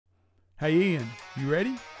Hey Ian, you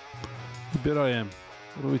ready? You bet I am.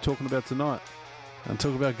 What are we talking about tonight? And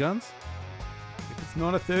talk about guns? If it's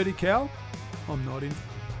not a 30 cal, I'm not in.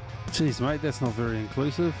 Jeez, mate, that's not very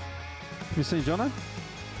inclusive. Have you seen Jono?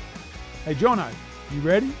 Hey Jono, you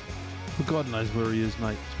ready? Well, God knows where he is,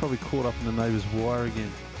 mate. He's probably caught up in the neighbour's wire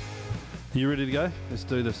again. Are you ready to go? Let's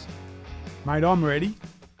do this. Mate, I'm ready.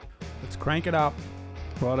 Let's crank it up.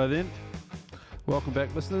 Righto then. Welcome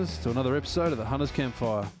back, listeners, to another episode of the Hunters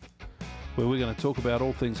Campfire, where we're going to talk about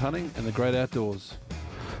all things hunting and the great outdoors.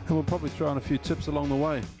 And we'll probably throw in a few tips along the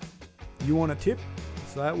way. You want a tip?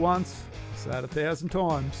 Say it once, say it 1,000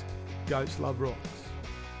 times. Goats love rocks.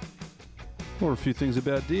 Or a few things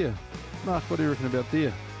about deer. Mark, what do you reckon about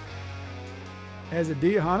deer? As a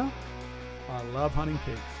deer hunter, I love hunting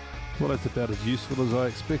pigs. Well, that's about as useful as I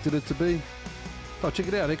expected it to be. Oh, check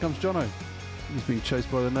it out. Here comes Jono. He's being chased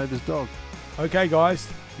by the neighbour's dog. Okay guys,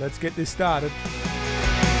 let's get this started.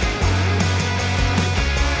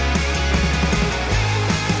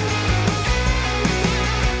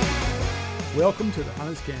 Welcome to the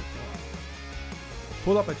Hunters Campfire.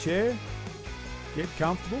 Pull up a chair, get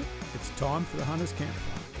comfortable. It's time for the Hunters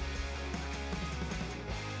Campfire.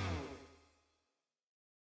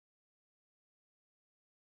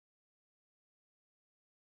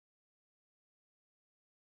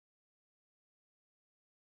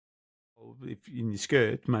 If in your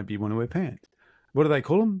skirt, maybe you want to wear pants. What do they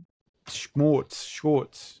call them? Shorts.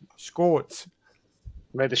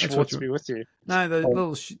 May the Schwartz be with you. No, the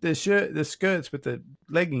little the skirts with the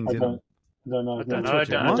leggings in them. I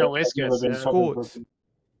don't wear skirts. Skirts.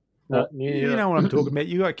 You Yeah. know what I'm talking about.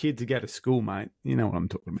 You got kids to go to school, mate. You know what I'm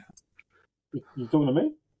talking about. You talking to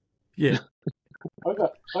me? Yeah. I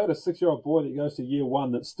got a 6-year-old boy that goes to year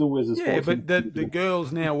 1 that still wears his Yeah, but the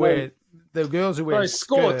girls now wear the girls who wear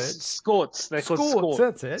skirts. Skorts. They're called skorts.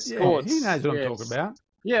 That's it. Yeah, Skorts, he knows what yes. I'm talking about.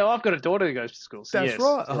 Yeah, well, I've got a daughter who goes to school. So That's yes.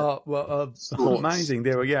 right. Oh, well, amazing.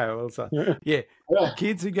 There we go. Also, yeah, Yeah.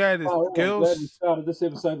 kids who go to I'm glad we girls. started this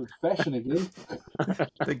episode with fashion again.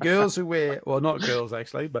 The girls who wear, well, not girls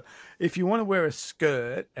actually, but if you want to wear a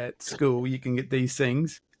skirt at school, you can get these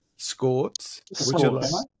things, skorts, which are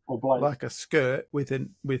like a skirt with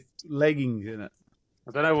leggings in it.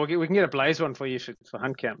 I don't know. We can get a blaze one for you for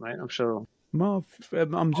hunt camp, mate. I'm sure. Well,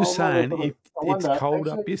 I'm just saying, if it's cold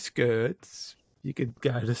up actually, your skirts, you could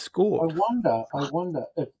go to skort. I wonder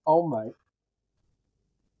if old mate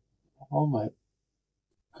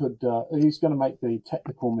could, he's going to make the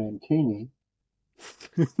tactical mankini.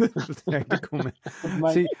 Tactical man.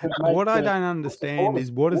 See, what I don't understand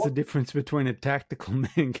is what is the difference between a tactical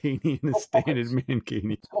mankini and a standard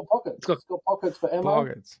mankini? It's got pockets. It's got pockets for ammo.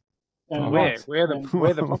 Pockets. And Where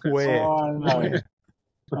the pockets? Where? I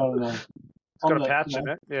don't know. It's got a pouch in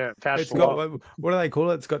it. Yeah, pouch. It's got, what do they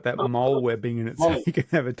call it? It's got that mole webbing in it, so Molly. you can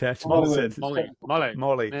have attachments. Molly.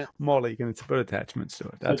 Molly, you can put attachments to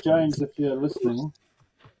it. So That's James, if you're listening,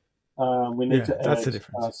 we need to that's the add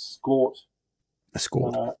difference. skort a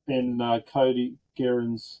skort. in Cody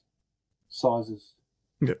Guerin's sizes.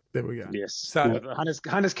 Yeah, there we go. Yes. So The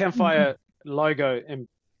Hunters Campfire logo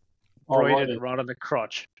embroidered right on the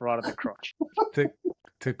crotch.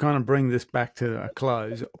 to kind of bring this back to a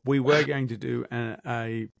close, we were going to do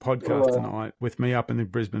a podcast tonight with me up in the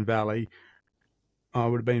Brisbane Valley. I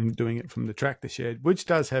would have been doing it from the tractor shed, which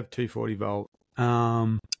does have 240 volt.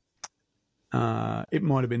 It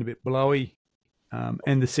might have been a bit blowy,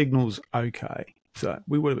 and the signal's okay. So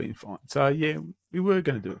we would have been fine. So yeah, we were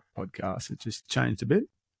going to do a podcast. It just changed a bit.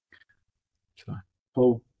 So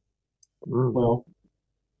Cool. Well,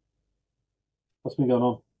 what's been going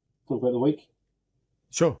on? Talk about the week.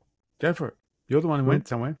 sure, go for it. You're the one who went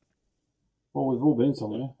somewhere. Well, we've all been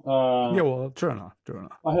somewhere. Yeah, well, true enough.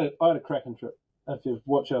 I had a cracking trip. If you've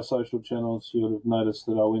watched our social channels, you would have noticed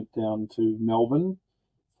that I went down to Melbourne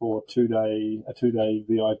for a two-day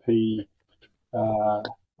VIP.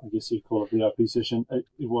 I guess you'd call it VIP session. It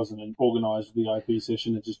wasn't an organised VIP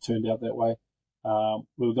session. It just turned out that way.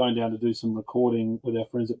 We were going down to do some recording with our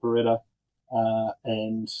friends at Beretta,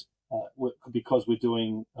 and because we're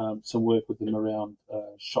doing some work with them around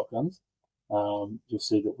shotguns, you'll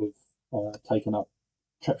see that we've taken up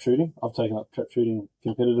trap shooting. I've taken up trap shooting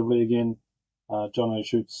competitively again. Jono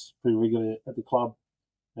shoots pretty regularly at the club,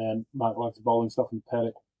 and Mark likes bowling stuff in the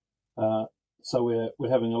paddock. So we're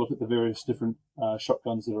having a look at the various different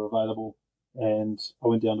shotguns that are available, and I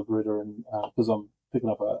went down to Beretta, and because I'm picking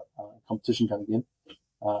up a competition gun again,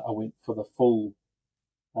 I went for the full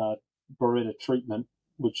Beretta treatment,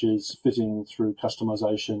 which is fitting through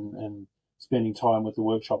customization and spending time with the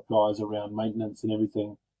workshop guys around maintenance and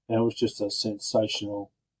everything. And it was just a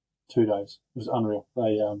sensational 2 days. It was unreal.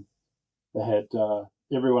 They had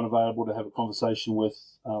everyone available to have a conversation with.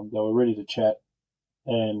 They were ready to chat,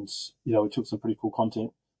 and we took some pretty cool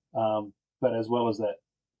content. But as well as that,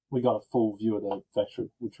 we got a full view of the factory,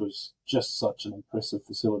 which was just such an impressive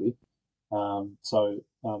facility. So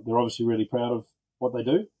they're obviously really proud of what they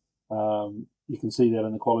do. You can see that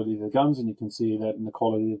in the quality of the guns, and you can see that in the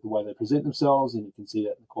quality of the way they present themselves, and you can see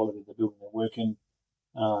that in the quality of the building they work in.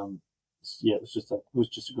 It was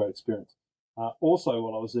just a great experience. Also,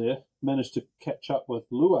 while I was there, managed to catch up with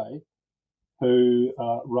Lue, who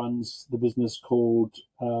runs the business called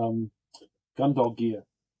Gundog Gear.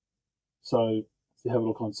 So if you have a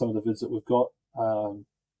look on some of the vids that we've got,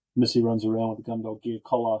 Missy runs around with the Gundog Gear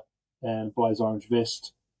collar and blaze orange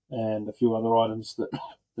vest and a few other items that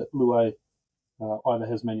Lue either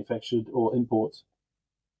has manufactured or imports.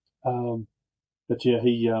 But yeah,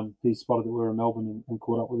 he spotted that we were in Melbourne and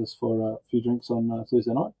caught up with us for a few drinks on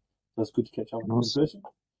Thursday night. So it's good to catch up with him in person.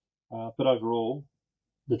 But overall,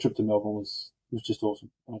 the trip to Melbourne was just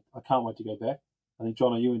awesome. I can't wait to go back. I think,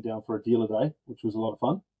 John, you went down for a dealer day, which was a lot of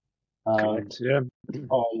fun. Correct, yeah.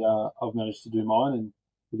 I've managed to do mine, and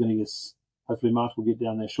we're going to hopefully Mark will get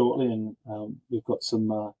down there shortly, and we've got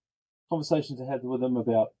some conversations to have with him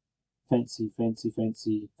about fancy guns.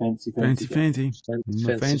 Fancy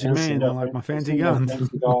man. I like my fancy guns.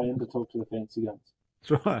 Fancy guy in to talk to the fancy guns.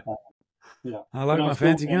 That's right. Yeah, I like my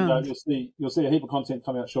fancy guns. You'll see a heap of content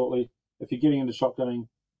come out shortly. If you're getting into shotgunning,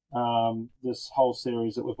 this whole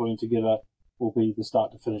series that we're putting together will be the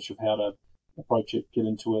start to finish of how to approach it, get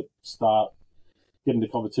into it, get into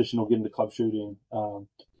competition or get into club shooting.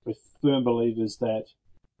 We're firm believers that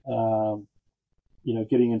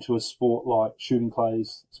getting into a sport like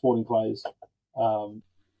sporting clays,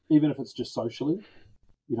 even if it's just socially,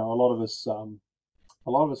 a lot of us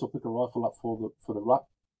will pick a rifle up for the rut,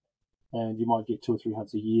 and you might get 2 or 3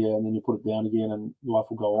 hunts a year, and then you put it down again, and life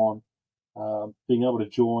will go on. Being able to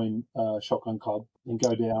join a shotgun club and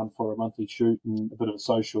go down for a monthly shoot and a bit of a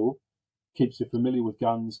social keeps you familiar with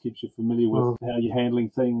guns, keeps you familiar with how you're handling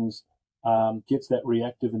things, gets that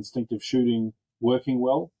reactive, instinctive shooting working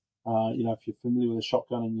well. If you're familiar with a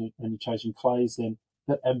shotgun and you're chasing clays, then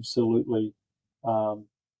that absolutely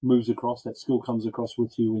moves across. That skill comes across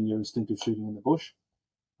with you when you're instinctive shooting in the bush.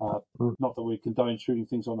 Not that we condone shooting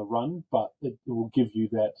things on the run, but it will give you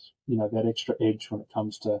that, that extra edge when it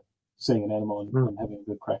comes to seeing an animal and having a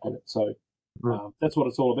good crack at it. So that's what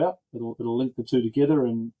it's all about. It'll link the two together.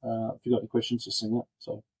 And if you've got any questions, just sing up.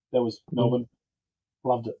 So that was Melbourne.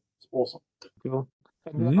 Loved it. It's awesome. Cool.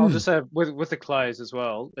 I'll just say with the clays as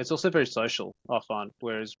well, it's also very social, I find,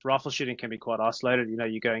 whereas rifle shooting can be quite isolated.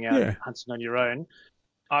 You're going out and hunting on your own.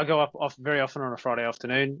 I go up very often on a Friday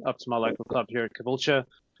afternoon up to my local club here at Caboolture,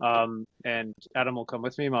 and Adam will come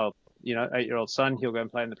with me, my 8-year-old son. He'll go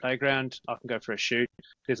and play in the playground. I can go for a shoot.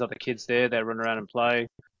 There's other kids there. They run around and play.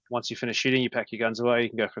 Once you finish shooting, you pack your guns away. You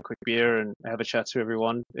can go for a quick beer and have a chat to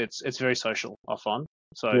everyone. It's very social, I find.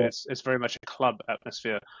 So it's very much a club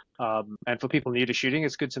atmosphere. And for people new to shooting,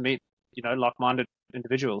 it's good to meet, like-minded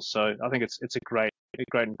individuals. So I think it's a great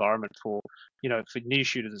environment for new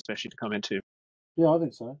shooters especially to come into. Yeah, I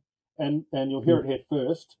think so. And you'll hear it here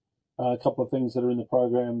first. A couple of things that are in the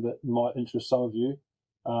program that might interest some of you.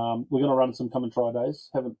 We're going to run some come and try days.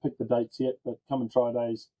 Haven't picked the dates yet, but come and try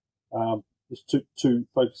days. There's two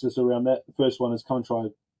focuses around that. The first one is come and try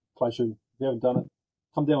clay shooting. If you haven't done it,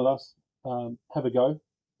 come down with us. Have a go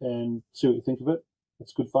and see what you think of it.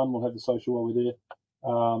 It's good fun. We'll have the social while we're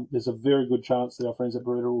there. There's a very good chance that our friends at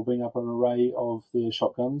Beretta will bring up an array of their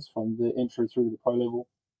shotguns from the entry through to the pro level.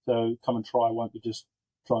 So come and try won't be just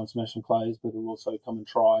try and smash some clays, but it'll also come and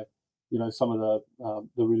try, some of the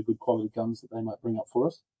really good quality guns that they might bring up for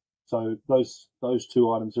us. So those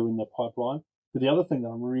 2 items are in the pipeline. But the other thing that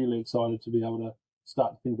I'm really excited to be able to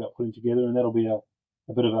start to think about putting together, and that'll be a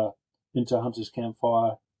bit of a into Hunters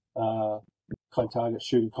Campfire clay target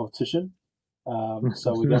shooting competition.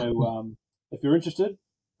 So we're going to, if you're interested,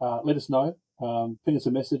 let us know. Ping us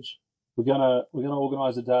a message. We're gonna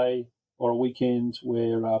organise a day or a weekend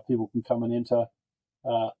where people can come and enter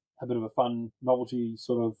a bit of a fun novelty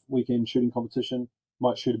sort of weekend shooting competition.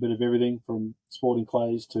 Might shoot a bit of everything from sporting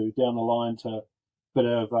clays to down the line to a bit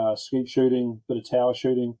of skeet shooting, bit of tower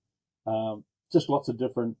shooting, just lots of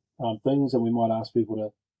different things. And we might ask people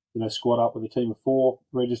to squad up with a team of 4,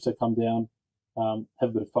 register, come down, have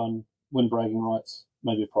a bit of fun, win bragging rights,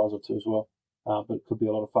 maybe a prize or 2 as well. But it could be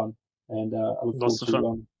a lot of fun. And I look forward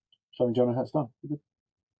to showing John how it's done.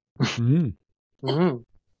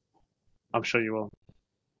 I'm sure you will.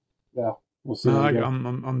 Yeah, we'll see. No,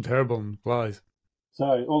 I'm terrible in plays.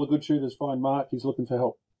 So all the good shooters find Mark. He's looking for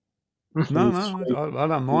help. No, I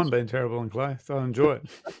don't mind being terrible in clay. So I enjoy it.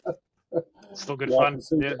 It's still good fun.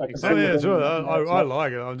 Yeah, exactly. It's right. I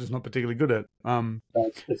like it. I'm just not particularly good at it.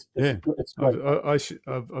 It's great.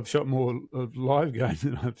 I've shot more of live games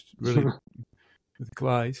than I've really with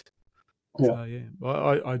clays. Yeah. So, yeah,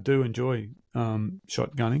 I do enjoy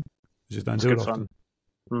shotgunning. I just don't do it often.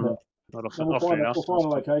 Not often. We'll find a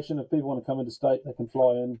location. If people want to come into state, they can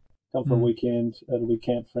fly in, come for a weekend. It'll be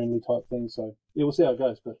camp-friendly type thing. So, yeah, we'll see how it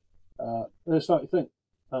goes. But let us know what you think.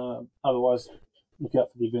 Otherwise, look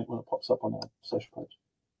out for the event when it pops up on our social page.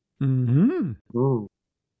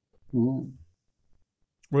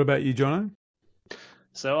 What about you, Jono?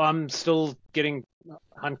 So I'm still getting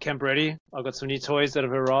hunt camp ready. I've got some new toys that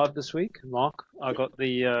have arrived this week. Mark, I got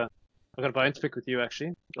a bone to pick with you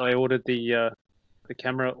actually. I ordered the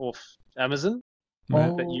camera off Amazon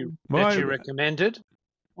that you recommended.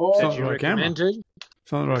 It's not the right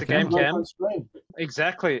camera.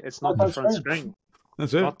 Exactly, it's not the front screen.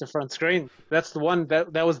 That's it. Not the front screen. That's the one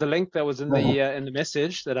that was the link that was in the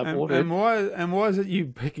message that I've ordered. And why is it you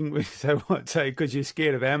picking with so because you're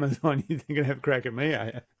scared of Amazon? You're gonna have a crack at me, are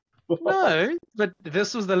you? No, but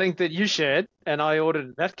this was the link that you shared, and I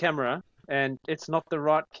ordered that camera, and it's not the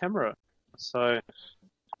right camera. So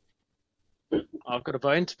I've got a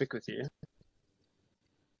bone to pick with you.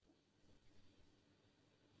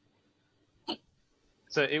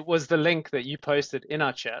 So it was the link that you posted in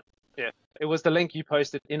our chat. Yeah, it was the link you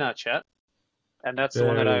posted in our chat, and that's the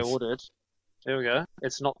one that I ordered. There we go.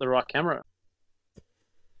 It's not the right camera.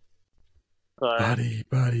 So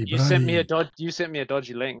buddy. You sent me a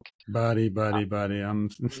dodgy link. Buddy. I'm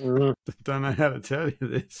don't know how to tell you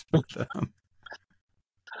this, but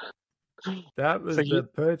that was the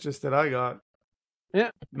purchase that I got.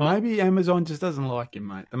 Yeah. Maybe Amazon just doesn't like you,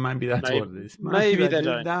 mate. And maybe that's what it is. Maybe they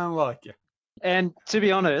don't like you. And to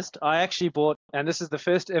be honest, I actually bought, and this is the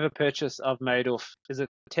first ever purchase I've made off, is it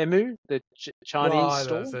Temu, the Chinese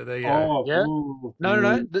store? So there you go. Yeah.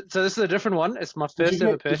 No. So this is a different one. It's my first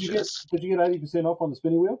ever purchase. Did you get 80% off on the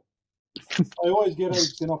spinning wheel? I always get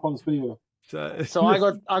 80% off on the spinning wheel. So I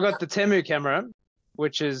got the Temu camera,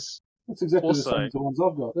 which is that's exactly the same as the ones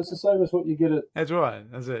I've got. That's the same as what you get at. That's right.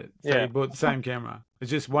 That's it. So you bought the same camera.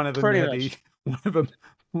 It's just one of them.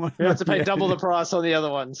 You have to pay double the price on the other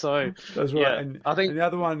one. So that's right. Yeah, and I think the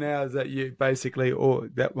other one now is that you basically,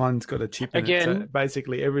 that one's got a chip in it. So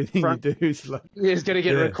basically, everything you do is like it's going to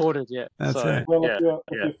get recorded. Yeah, that's it. Well, if you're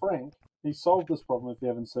Frank, he solved this problem. If you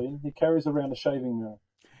haven't seen, he carries around a shaving mirror.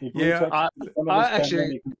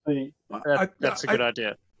 That's a good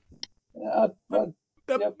idea. But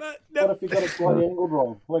if you got it slightly angled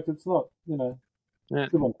wrong, like it's not, Yeah.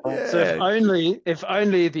 So if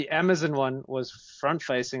only the Amazon one was front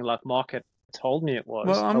facing like Mark had told me it was.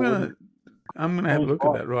 Well, I'm gonna have a look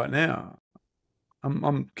at that right now.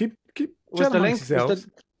 Keep was the link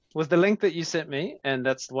was the link that you sent me, and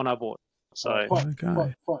that's the one I bought. So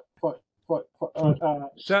okay.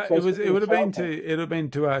 So it would have been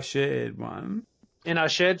to our shared one. In our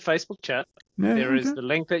shared Facebook chat, there is the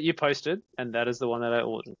link that you posted, and that is the one that I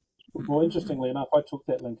ordered. Well, interestingly enough, I took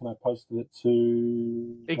that link and I posted it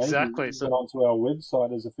to onto our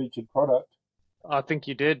website as a featured product. I think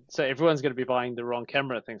you did. So everyone's going to be buying the wrong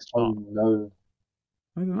camera, thanks to Mark. Oh no,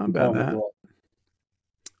 I don't know about that.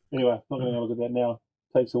 Anyway, not going to look at that now.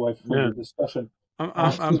 Takes away from the discussion.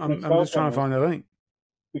 I'm just trying to find the link.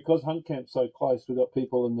 Because Hunt Camp's so close, we've got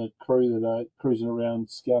people in the crew that are cruising around,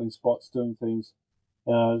 scouting spots, doing things,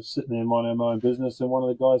 sitting there minding my own business, and one of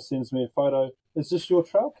the guys sends me a photo. Is this your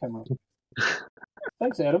trail camera?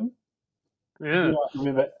 Thanks, Adam. Yeah.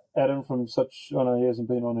 Remember Adam from such... I know he hasn't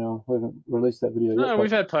been on our... We haven't released that video yet. No, we've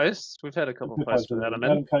had posts. We've had a couple of posts with Adam.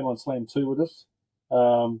 Adam came on Slam 2 with us.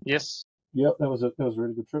 Yes. Yep, that was a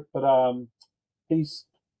really good trip. But he's...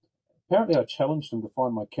 Apparently I challenged him to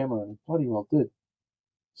find my camera, and he bloody well did.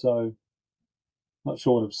 So, not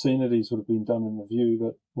sure what obscenities would have been done in the view,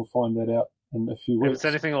 but we'll find that out in a few weeks. If it's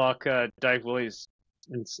anything like Dave Willie's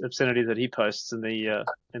obscenity that he posts in the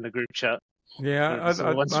group chat. Yeah,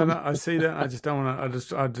 I see that. I just don't want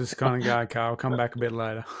to. I just kind of go, okay, I'll come back a bit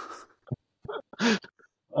later. I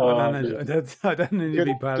don't need to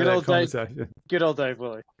be part of that conversation. Good old Dave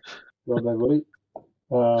Willie. Good old Dave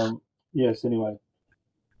Willie. Yes. Anyway.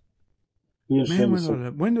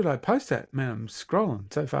 Man, when did I post that? Man, I'm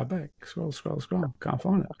scrolling so far back. Scroll. Can't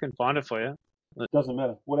find it. I can find it for you. It doesn't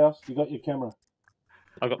matter. What else? You got your camera.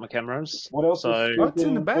 I got my cameras. What else? What's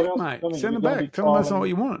in the back, mate? Send them back. Tell them that's not what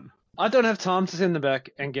you want. I don't have time to send them back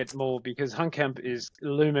and get more because Hunt Camp is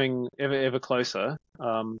looming ever closer.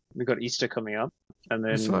 We've got Easter coming up, and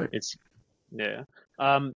then it's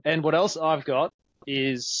and what else I've got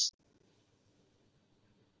is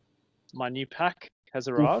my new pack has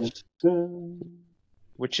arrived,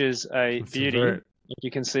 which is a beauty. As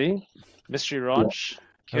you can see, Mystery Ranch.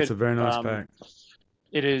 Yeah. That's a very nice pack.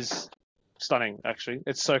 It is stunning, actually.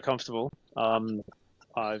 It's so comfortable.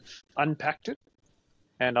 I've unpacked it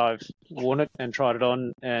and I've worn it and tried it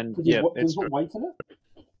on, and it's got weight in it.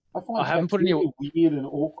 I haven't put any weird and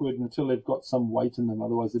awkward until they've got some weight in them.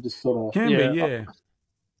 Otherwise, they just sort of can be, yeah.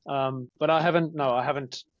 But I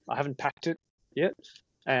haven't packed it yet,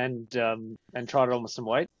 and tried it on with some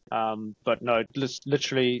weight. But no,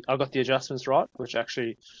 literally, I got the adjustments right, which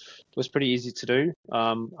actually was pretty easy to do.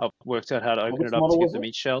 I've worked out how to open it up to get the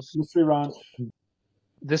meat shelf. Mystery Ranch.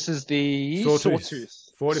 This is the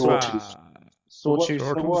Sawtooth. 45. Sawtooth.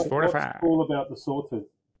 What's cool about the Sawtooth?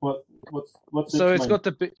 What's so it's got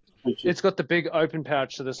the big. It's got the big open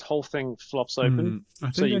pouch, so this whole thing flops open,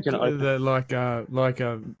 so you can open like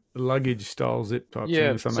a luggage style zip type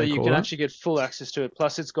thing. So you can actually get full access to it.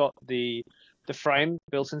 Plus, it's got the frame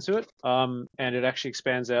built into it, and it actually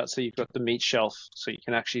expands out, so you've got the meat shelf, so you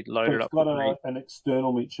can actually load it up. It's got an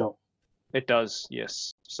external meat shelf. It does,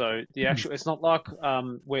 yes. So the actual, it's not like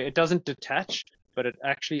where it doesn't detach, but it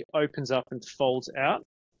actually opens up and folds out,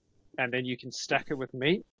 and then you can stack it with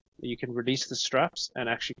meat. You can release the straps and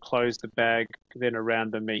actually close the bag then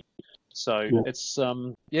around the meat. So it's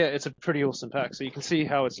it's a pretty awesome pack. So you can see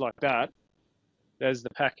how it's like that. There's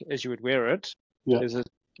the pack as you would wear it. Yeah. There's a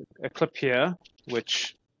clip here,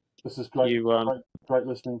 which this is great. Great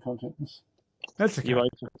listening content. That's okay. You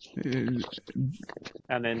open,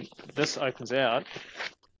 and then this opens out.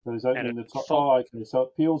 So it's opening the top. Okay. So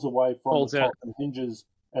it peels away from the top and hinges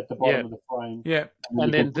at the bottom of the frame. Yeah.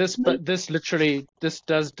 And then this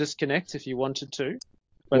does disconnect if you wanted to,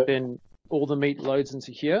 but then all the meat loads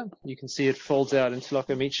into here. You can see it folds out into like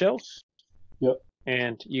a meat shelf. Yep.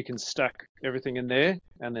 And you can stack everything in there,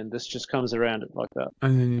 and then this just comes around it like that.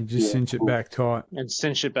 And then you just cinch it back tight. And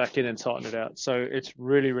cinch it back in and tighten it out. So it's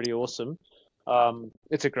really, really awesome.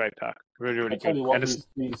 It's a great pack. Really, really good. I tell you what, these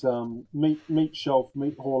meat shelf,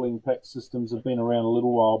 meat hauling pack systems have been around a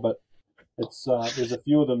little while, but it's there's a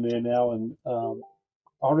few of them there now, and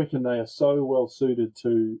I reckon they are so well suited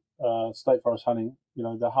to state forest hunting. You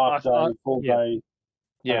know, the half day, full day,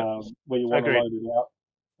 where you want to load it out.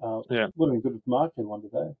 Would have been good with Mark in one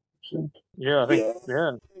today. Actually. Yeah, I think.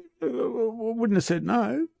 Yeah. Wouldn't have said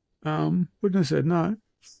no. Wouldn't have said no.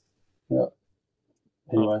 Yeah.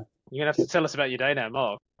 Anyway, you're gonna have to tell us about your day now,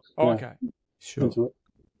 Mark. Oh, okay. Sure.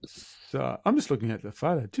 So I'm just looking at the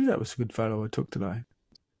photo. Gee, that was a good photo I took today.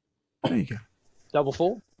 There you go.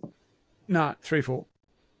 4? No, 3-4.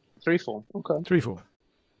 3-4. Okay. 3-4.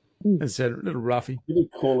 It's a little roughy. You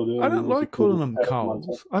did call it earlier. I don't like calling them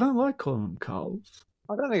culls. I don't like calling them culls.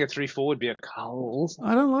 I don't think a 3-4 would be a culls.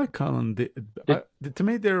 I don't like calling them. To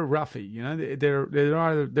me, they're a roughie. You know, they're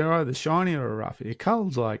either shiny or a roughie. A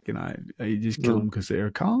cull's like, you know, you just kill them because they're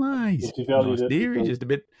a cull. No, he's a nice deer. He's just a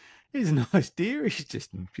bit. He's a nice deer. He's just,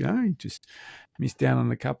 you know, he just missed down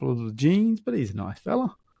on a couple of the genes, but he's a nice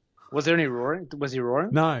fella. Was there any roaring? Was he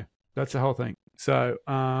roaring? No, that's the whole thing. So,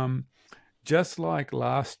 just like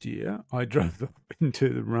last year, I drove up into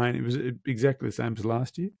the rain. It was exactly the same as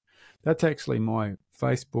last year. That's actually my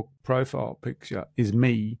Facebook profile picture. Is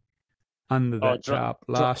me under that tarp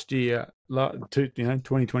last year,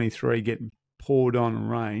 2023, getting poured on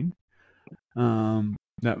rain.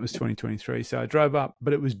 That was 2023. So I drove up,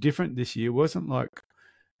 but it was different this year. It wasn't like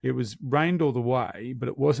it was rained all the way, but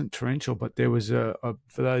it wasn't torrential. But there was for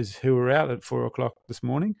those who were out at 4 o'clock this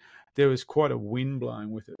morning, there was quite a wind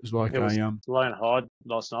blowing with it. It was like it was blowing hard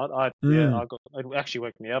last night. It actually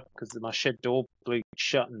woke me up because my shed door blew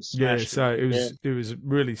shut and smashed. Yeah, so it was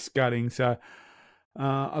really scudding. So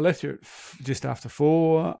I left here at just after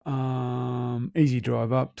 4. Easy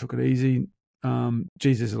drive up, took it easy.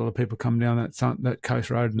 There's a lot of people come down that coast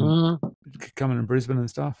road and coming to Brisbane and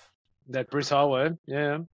stuff. That Bris Highway,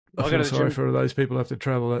 yeah. I feel sorry for those people who have to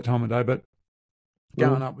travel that time of day, but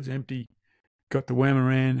going up was empty. Got to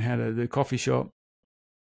Wamaran, had the coffee shop.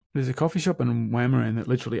 There's a coffee shop in Wamaran that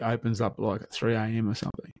literally opens up like at 3 a.m. or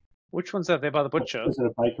something. Which one's that? There by the butcher? Is it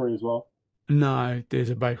a bakery as well? No, there's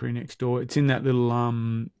a bakery next door. It's in that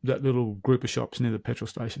little group of shops near the petrol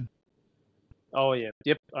station. Oh yeah,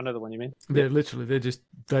 yep, I know the one you mean. They're just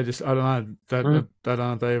I don't know, they don't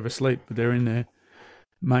know if they ever sleep, but they're in there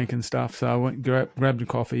making stuff. So I went grabbed a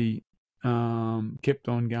coffee, kept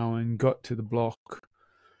on going, got to the block,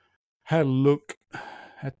 had a look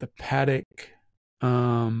at the paddock.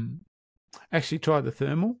 Actually tried the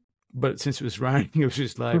thermal, but since it was raining, it was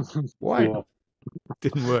just like why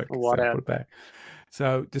didn't work. So put it back.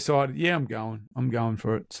 So decided, I'm going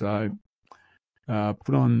for it. So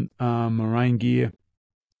put on my rain gear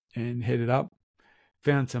and headed up.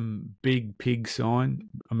 found some big pig sign.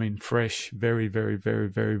 I mean, fresh, very, very, very,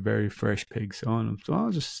 very, very fresh pig sign. So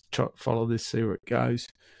I'll just follow this, see where it goes.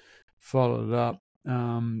 Follow it up.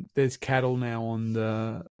 There's cattle now on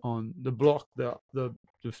the block. The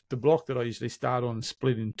block that I usually start on is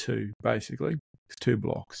split in two. Basically, it's 2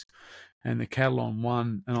 blocks, and the cattle on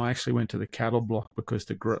one. And I actually went to the cattle block because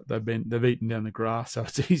they've eaten down the grass, so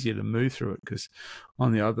it's easier to move through it. Because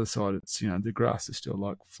on the other side, it's the grass is still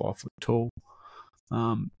like 5 foot tall.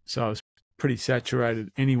 So I was pretty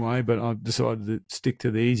saturated anyway, but I decided to stick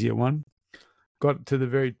to the easier one. Got to the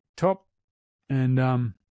very top,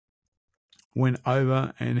 and went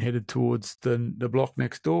over and headed towards the block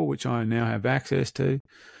next door, which I now have access to.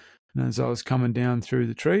 And as I was coming down through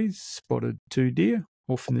the trees, spotted 2 deer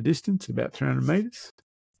off in the distance, about 300 metres.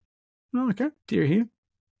 Oh, okay, deer here.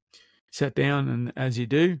 Sat down, and as you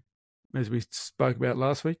do, as we spoke about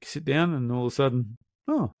last week, sit down, and all of a sudden,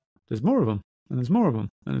 oh, there's more of them, and there's more of them,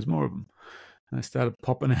 and there's more of them. And they started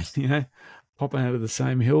popping out of the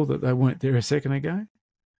same hill that they weren't there a second ago.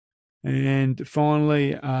 And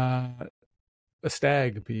finally, a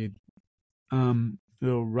stag appeared,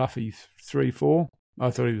 little roughy 3-4. I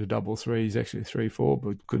thought he was a double 3. He's actually a 3-4,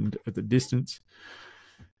 but couldn't at the distance.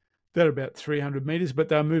 They're about 300 metres, but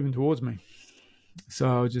they were moving towards me.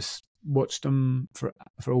 So I just watched them for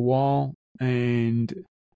a while, and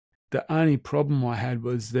the only problem I had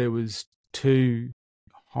was there was 2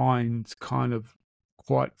 hinds kind of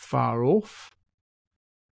quite far off,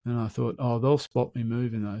 and I thought, oh, they'll spot me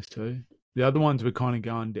moving, those 2. The other ones were kind of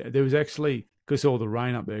going down. There was actually, because all the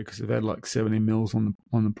rain up there, because they've had like 70 mils on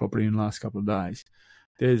the property in the last couple of days.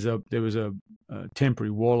 There was a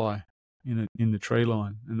temporary walleye in the tree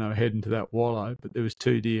line, and they were heading to that walleye, but there was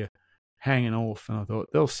 2 deer hanging off, and I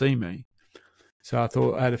thought they'll see me. So I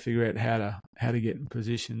thought I had to figure out how to get in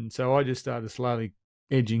position. So I just started slowly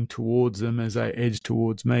edging towards them as they edged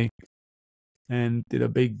towards me, and did a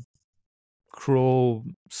big crawl,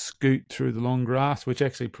 scoot through the long grass, which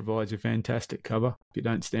actually provides you fantastic cover if you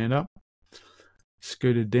don't stand up.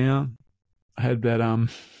 Scooted down. I had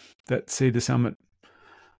that Cedar Summit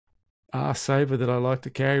arse saver that I like to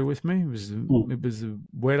carry with me. It was a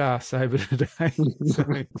wet arse saver today, so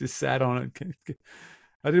I just sat on it.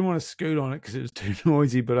 I didn't want to scoot on it because it was too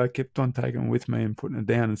noisy, but I kept on taking it with me and putting it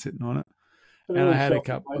down and sitting on it. And I had a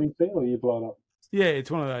couple. Thing, or you blow it up? Yeah,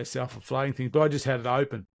 it's one of those self-inflating things, but I just had it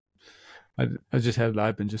open. I just had it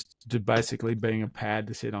open, just to basically being a pad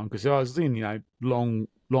to sit on, because I was in long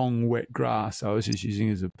wet grass. So I was just using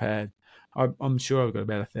it as a pad. I'm sure I've got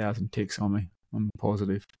about 1,000 ticks on me. I'm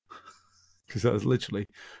positive, because I was literally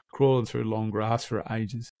crawling through long grass for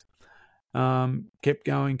ages. Kept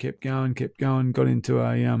going. Got down to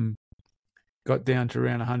around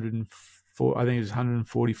 104. I think it was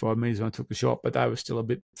 145 meters when I took the shot, but they were still a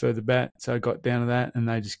bit further back. So I got down to that, and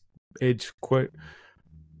they just edged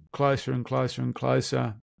closer and closer and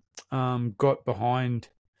closer. Got behind,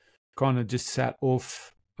 kind of just sat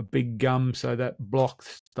off a big gum, so that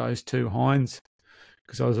blocked those 2 hinds,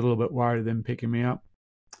 because I was a little bit worried of them picking me up.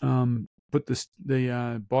 Put the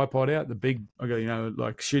bipod out, the big, I got,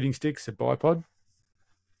 like shooting sticks, a bipod.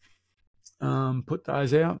 Put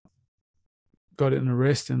those out, got it in a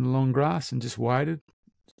rest in the long grass, and just waited.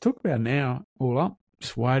 It took about an hour all up,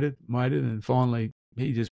 just waited, and finally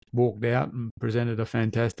he just walked out and presented a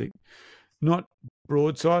fantastic, not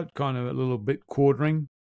broadside, kind of a little bit quartering,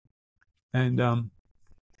 and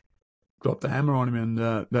dropped the hammer on him, and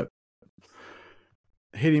that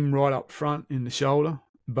hit him right up front in the shoulder,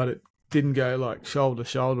 but it didn't go like shoulder to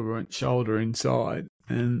shoulder, it went shoulder inside.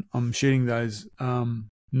 And I'm shooting those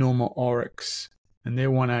normal Oryx, and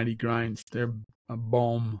they're 180 grains. They're a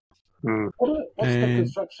bomb. What's the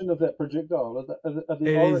construction of that projectile?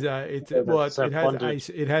 It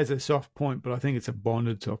has a soft point, but I think it's a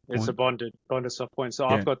bonded soft point. It's a bonded soft point. So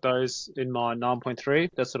yeah. I've got those in my 9.3.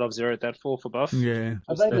 That's what I've zeroed that for buff. Yeah.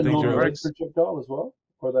 Are they the non-lead projectile as well,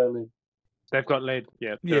 or are they lead? They've got lead.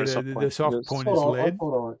 Yeah. Yeah. The soft point is lead. I thought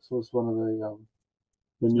Oryx was one of the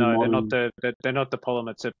no, they're not the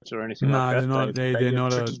polymer tips or anything like that. No, they're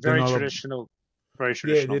not. They're very traditional. Very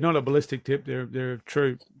traditional. Yeah, they're not a ballistic tip. They're a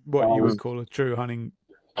true, what you would call a true hunting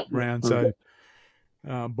round. So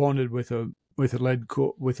bonded with a lead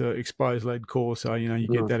core, with an exposed lead core. So you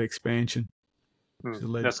get that expansion.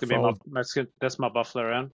 That's gonna be that's my buffalo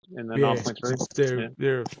round in the 9.3.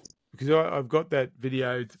 They're because I've got that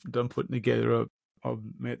video that I'm putting together. I've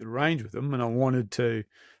met the range with them, and I wanted to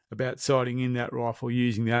about sighting in that rifle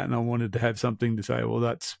using that, and I wanted to have something to say, well,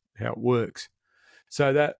 that's how it works.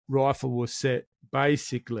 So that rifle was set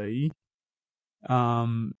basically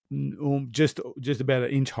just about an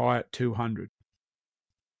inch high at 200.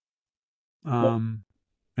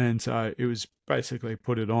 And so it was basically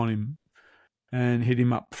put it on him and hit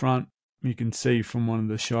him up front. You can see from one of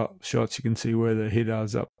the shots, you can see where the hit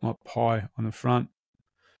was up high on the front,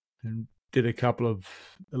 and did a couple of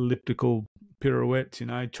elliptical pirouettes,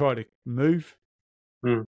 tried to move.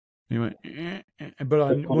 Mm. He went,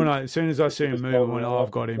 but as soon as I see him move, I went,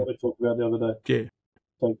 I've got him. What we talked about the other day. Yeah.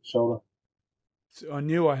 Take the shoulder. So I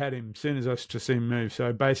knew I had him as soon as I just see him move.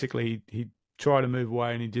 So basically, he tried to move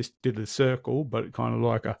away and he just did a circle, but kind of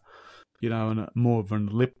like more of an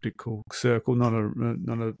elliptical circle, not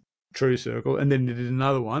a true circle. And then he did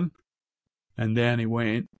another one, and down he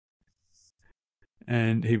went,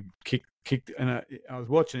 and he kicked, and I was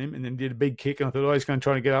watching him, and then did a big kick, and I thought, he's going to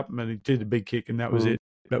try to get up, and he did a big kick, and that was it.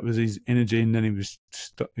 That was his energy, and then he was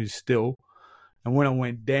still. And when I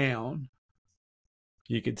went down,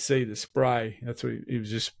 you could see the spray. That's what he was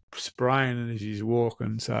just spraying as he's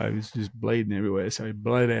walking, so he was just bleeding everywhere. So he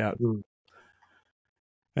bled out.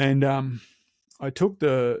 And I took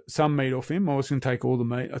some meat off him. I was going to take all the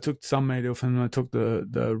meat. I took some meat off him, and I took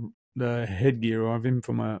the headgear off him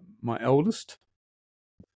for my eldest,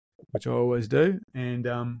 which I always do. And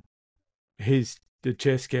the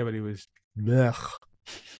chest cavity was blech.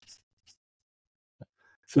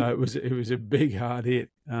 So it was a big hard hit.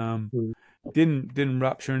 Didn't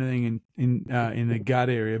rupture anything in the gut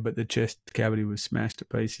area, but the chest cavity was smashed to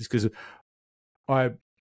pieces because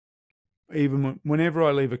whenever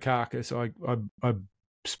I leave a carcass, I don't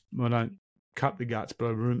cut the guts,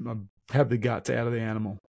 but I have the guts out of the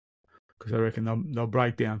animal because I reckon they'll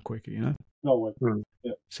break down quicker, No way.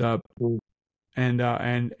 Yeah. So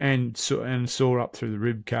and saw up through the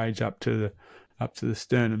rib cage up to the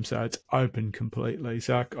sternum, so it's open completely.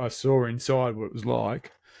 So I saw inside what it was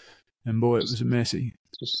like, and boy, it was messy.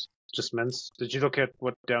 Just mince. Did you look at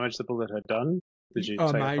what damage the bullet had done? Did you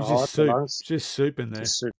take mate, it just soup in there.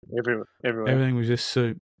 Just soup everywhere. Everything was just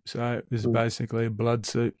soup. So it was basically a blood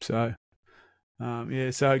soup. So,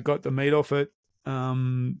 so I got the meat off it.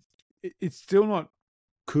 It's still not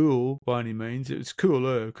cool by any means. It was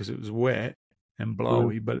cooler because it was wet and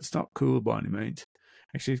blowy, but it's not cool by any means.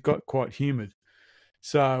 Actually, it's got quite humid.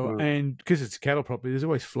 So, and because it's a cattle property, there's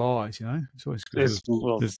always flies, It's always there's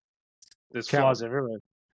flies everywhere.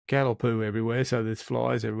 Cattle poo everywhere, so there's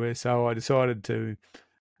flies everywhere. So I decided to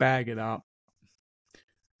bag it up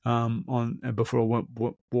before I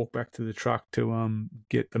walk back to the truck to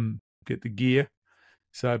get the gear.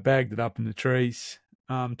 So I bagged it up in the trees.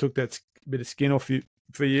 Took that bit of skin off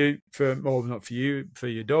for your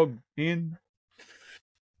dog, Ian.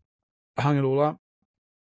 Hung it all up.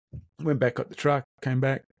 Went back, got the truck, came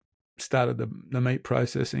back, started the meat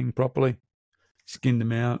processing properly, skinned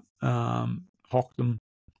them out, hocked them,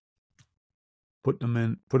 put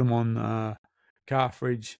them on car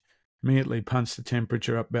fridge, immediately punched the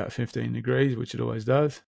temperature up about 15 degrees, which it always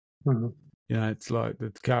does. Mm-hmm. It's like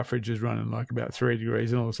the car fridge is running like about 3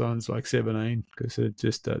 degrees, and all of a sudden it's like 17 because it's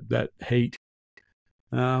just that heat.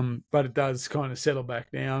 But it does kind of settle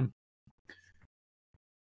back down.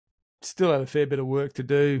 Still had a fair bit of work to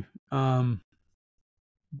do because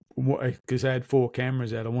I had 4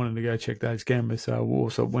 cameras out. I wanted to go check those cameras, so I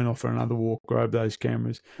also went off for another walk, grabbed those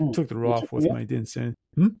cameras, took the rifle with me, didn't see it.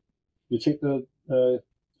 You checked the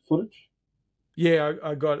footage? Yeah,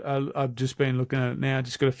 I've just been looking at it now.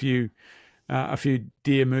 Just got a few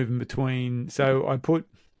deer moving between. So I put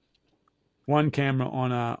one camera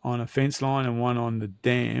on a fence line and one on the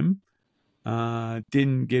dam.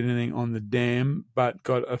 Didn't get anything on the dam, but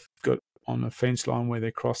got on the fence line where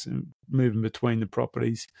they're crossing, moving between the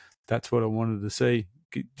properties. That's what I wanted to see.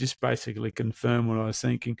 Just basically confirm what I was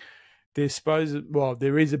thinking. There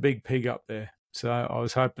is a big pig up there, so I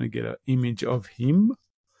was hoping to get an image of him.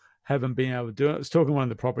 Haven't been able to do it. I was talking to one of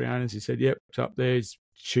the property owners. He said, "Yep, it's up there. He's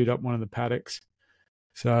chewed up one of the paddocks."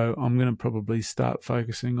 So I'm going to probably start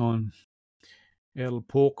focusing on El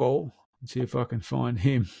Porco and see if I can find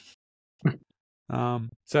him.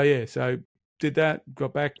 So did that,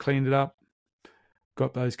 got back, cleaned it up,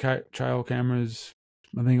 got those trail cameras.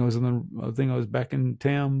 I think I was back in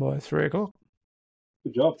town by 3:00.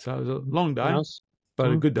 Good job. So it was a long day,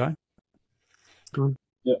 but a good day. Good.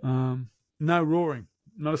 Yeah. No roaring,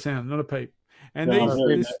 not a sound, not a peep. And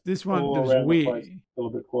this one was weird. A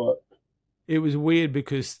little bit quiet. It was weird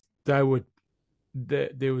because there was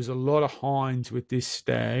a lot of hinds with this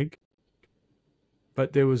stag,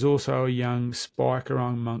 but there was also a young spiker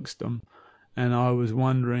amongst them, and I was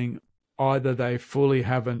wondering either they fully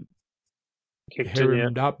haven't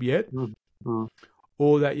herrimed up yet,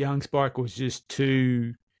 or that young spiker was just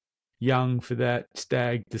too young for that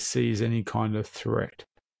stag to see as any kind of threat.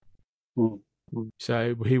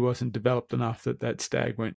 So he wasn't developed enough that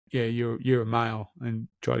stag went, yeah, you're a male, and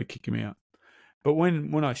tried to kick him out. But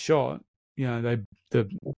when I shot, the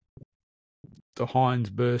hinds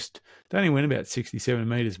burst. They only went about 67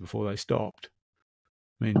 meters before they stopped.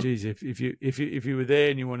 I mean, geez, if you were there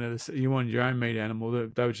and you wanted your own meat animal,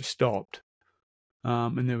 they were just stopped.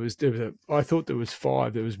 And there was I thought there was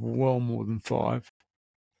 5. There was well more than 5.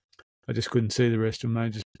 I just couldn't see the rest of them. They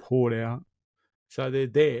just poured out. So they're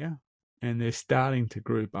there, and they're starting to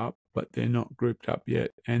group up, but they're not grouped up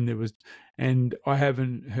yet. And I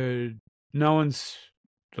haven't heard. No one's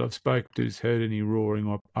that I've spoken to has heard any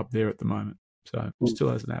roaring up there at the moment. So it still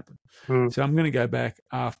hasn't happened. So I'm going to go back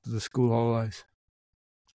after the school holidays.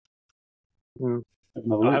 I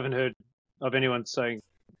haven't heard of anyone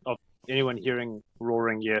hearing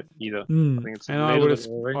roaring yet either. I think it's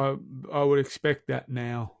I would expect that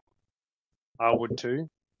now. I would too.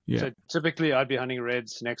 Yeah. So typically I'd be hunting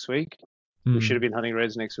reds next week. We should have been hunting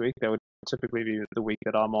reds next week. That would typically be the week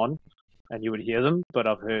that I'm on, and you would hear them. But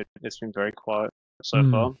I've heard it's been very quiet so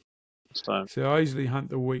far. So I usually hunt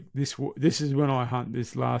the week. This is when I hunt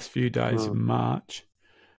this last few days of March,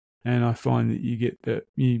 and I find that you get that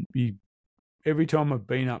you every time I've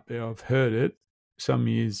been up there, I've heard it. Some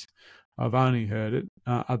years I've only heard it.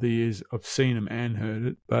 Other years I've seen them and heard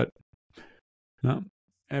it. But no,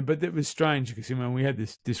 but it was strange because we had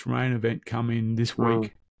this rain event come in this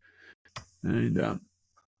week, and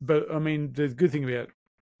but I mean the good thing about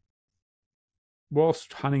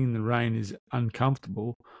whilst hunting in the rain is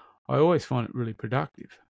uncomfortable, I always find it really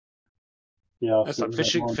productive. Yeah, that's like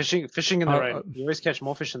fishing in the rain. You always catch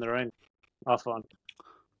more fish in the rain. I find.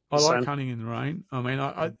 I like hunting in the rain. I mean,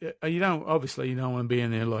 you don't want to be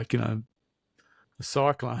in there like a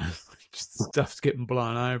cyclone, stuff's getting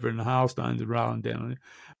blown over and the hailstones are rolling down on it.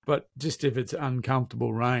 But just if it's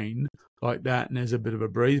uncomfortable rain like that and there's a bit of a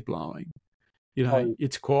breeze blowing,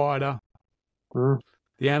 it's quieter.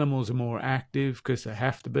 The animals are more active because they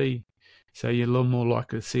have to be, so you're a little more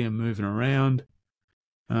likely to see them moving around.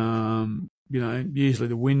 Usually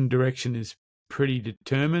the wind direction is pretty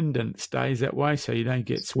determined and it stays that way, so you don't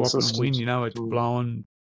get swapping wind. It's blowing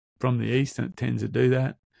from the east and it tends to do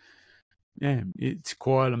that. Yeah, it's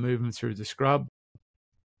quieter movement through the scrub.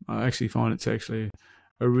 I actually find it's actually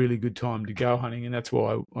a really good time to go hunting, and that's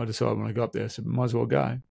why I decided when I got there, so might as well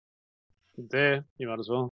go. There, you might as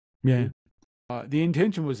well. Yeah. The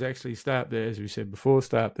intention was actually stay up there, as we said before,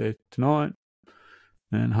 stay up there tonight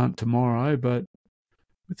and hunt tomorrow, but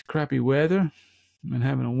with crappy weather and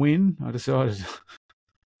having a wind, I decided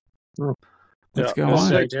let's go on.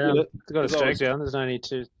 They've got to stake down. There's no need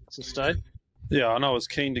to stay. Yeah, and I was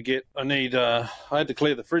keen to get. I had to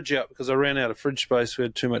clear the fridge out because I ran out of fridge space. We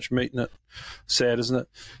had too much meat in it. Sad, isn't it?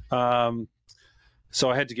 So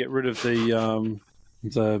I had to get rid of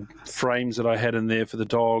the frames that I had in there for the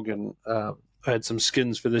dog, and I had some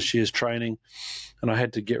skins for this year's training, and I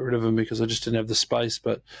had to get rid of them because I just didn't have the space.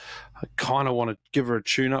 But I kind of want to give her a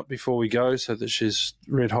tune-up before we go so that she's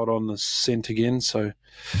red hot on the scent again. So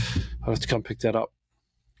I'll have to come pick that up.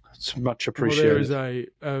 It's much appreciated.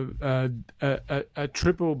 Well, there is a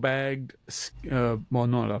triple bagged, well,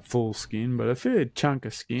 not a full skin, but a fair chunk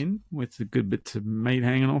of skin with the good bits of meat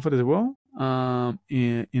hanging off it as well,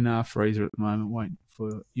 in our freezer at the moment, waiting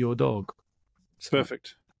for your dog. So,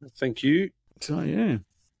 perfect. Thank you. So, yeah.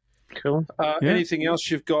 Cool. Anything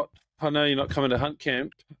else you've got? I know you're not coming to hunt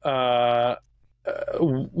camp. What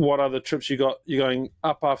other trips you got? You're going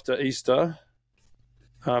up after Easter.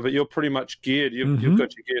 But you're pretty much geared. You've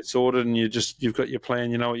got your gear sorted, and you've got your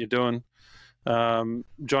plan. You know what you're doing. John,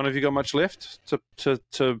 have you got much left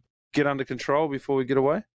to get under control before we get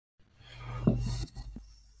away?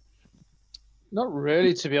 Not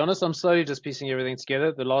really, to be honest. I'm slowly just piecing everything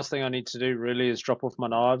together. The last thing I need to do really is drop off my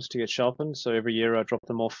knives to get sharpened. So every year I drop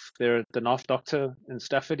them off there at the knife doctor in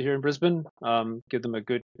Stafford here in Brisbane. Give them a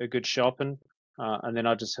good sharpen, and then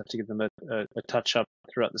I just have to give them a touch up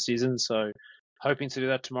throughout the season. So hoping to do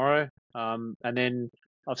that tomorrow. And then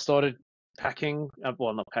I've started packing,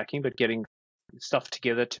 well, not packing, but getting stuff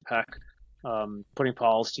together to pack, putting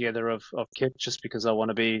piles together of kit just because I want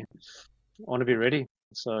to be ready.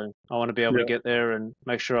 So I want to be able to get there and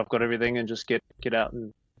make sure I've got everything and just get out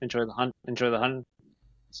and enjoy the hunt.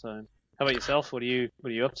 So how about yourself? What are you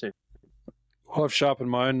up to? I've sharpened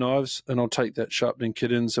my own knives, and I'll take that sharpening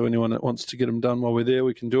kit in, so anyone that wants to get them done while we're there,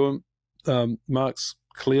 we can do them. Mark's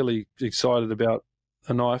clearly excited about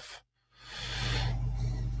a knife.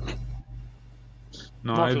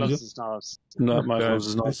 Mark loves his knives. No, Mark loves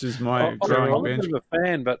his knives. This is my growing bench. I'm a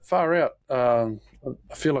fan, but far out.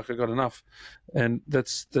 I feel like I got enough, and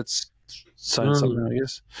that's saying something, I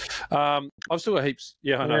guess. I've still got heaps.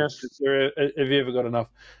 Yeah, I know. Have you ever got enough?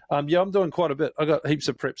 Yeah, I'm doing quite a bit. I've got heaps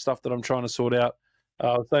of prep stuff that I'm trying to sort out.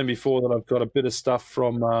 I was saying before that I've got a bit of stuff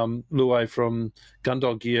from Lue from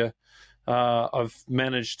Gundog Gear. I've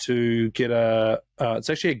managed to get it's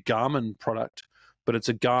actually a Garmin product, but it's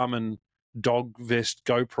a Garmin dog vest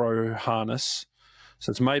GoPro harness. So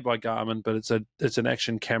it's made by Garmin, but it's an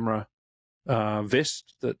action camera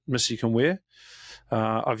vest that Missy can wear.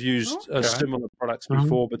 I've used similar products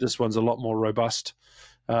before, but this one's a lot more robust.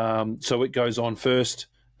 So it goes on first,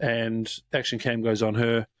 and action cam goes on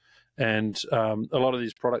her. And a lot of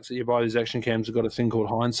these products that you buy, these action cams, have got a thing called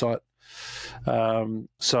hindsight.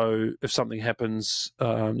 So if something happens,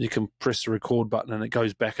 you can press the record button and it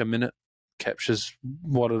goes back a minute, captures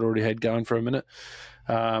what it already had going for a minute.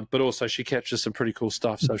 But also she captures some pretty cool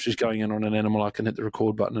stuff. So if she's going in on an animal, I can hit the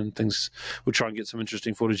record button and things. We'll try and get some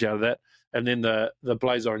interesting footage out of that. And then the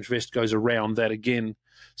blaze orange vest goes around that again.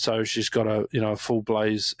 So she's got a full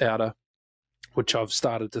blaze outer, which I've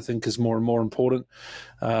started to think is more and more important.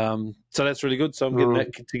 So that's really good. So I'm getting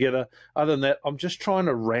that together. Other than that, I'm just trying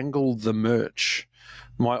to wrangle the merch.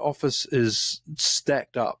 My office is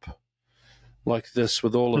stacked up like this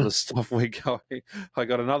with all of the stuff we're going. I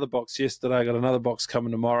got another box yesterday. I got another box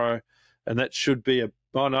coming tomorrow. And that should be I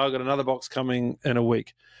got another box coming in a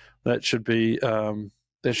week. That should be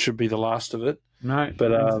the last of it. No.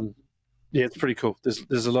 But yeah, it's pretty cool.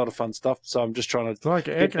 There's a lot of fun stuff. So I'm just trying to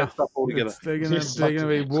get that stuff all together. They're going to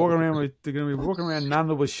be walking around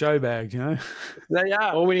none with show bags, you know. They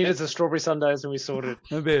are. All we need is the strawberry sundaes, and we sorted.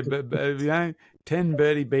 But 10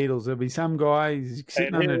 birdie beetles. There'll be some guy he's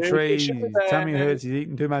sitting under a tree. His tummy hurts. He's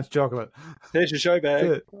eating too much chocolate. There's your show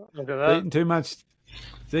bag. Look at that.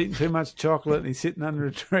 He's eating too much chocolate, and he's sitting under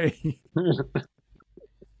a tree.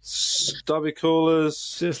 Stubby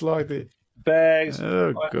coolers, just like that. Bags.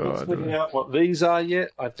 Oh, I haven't God. figured out what these are yet.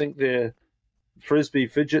 I think they're Frisbee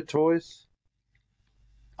fidget toys.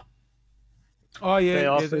 Oh,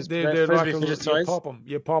 yeah. They're like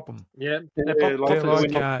you pop them. Yeah. They're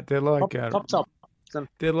like pop top.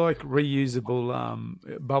 They're like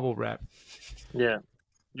reusable bubble wrap. Yeah.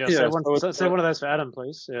 Say one of those for Adam,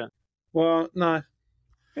 please. Yeah. Well, no.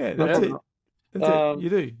 Yeah, that's it. That's it. You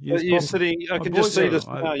do. You're sitting. I can just see this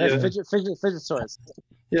now. Fidget toys.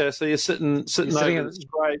 Yeah, so you're sitting over the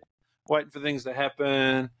scrape, waiting for things to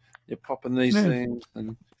happen. You're popping these things,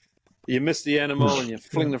 and you miss the animal, and you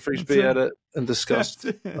fling the frisbee at it in disgust.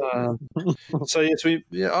 So yes,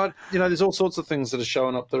 there's all sorts of things that are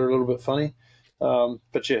showing up that are a little bit funny.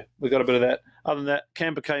 But yeah, we got a bit of that. Other than that,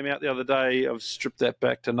 camper came out the other day. I've stripped that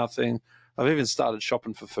back to nothing. I've even started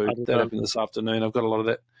shopping for food. That happened this afternoon. I've got a lot of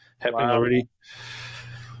that happening already.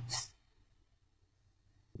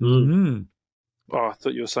 Mm-hmm. Oh, I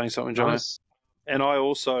thought you were saying something, John. Nice. And I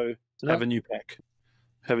also have a new pack.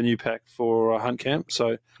 For Hunt Camp.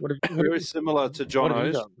 So very similar to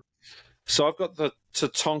Jono's. So I've got the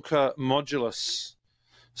Tatonka Modulus.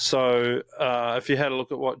 So if you had a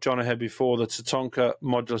look at what Jono had before, the Tatonka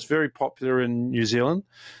Modulus, very popular in New Zealand.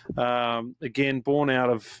 Again, born out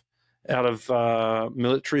of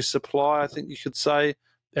military supply, I think you could say,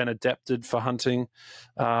 and adapted for hunting.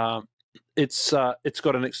 It's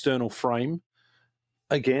got an external frame.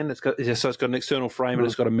 Again, it's got an external frame and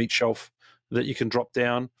it's got a meat shelf that you can drop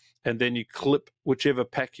down, and then you clip whichever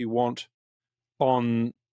pack you want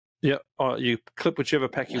on. Yeah, you clip whichever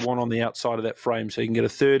pack you want on the outside of that frame, so you can get a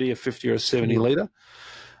 30, a 50, or a 70 litre.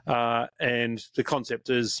 And the concept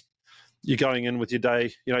is you're going in with your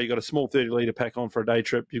day. You've got a small 30 litre pack on for a day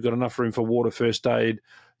trip. You've got enough room for water, first aid,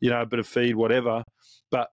 a bit of feed, whatever.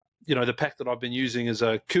 But the pack that I've been using is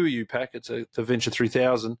a Kuiu pack. It's a Venture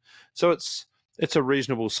 3000, so it's a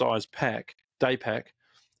reasonable size pack, day pack.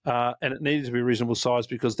 And it needed to be a reasonable size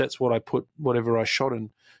because that's what I put whatever I shot in.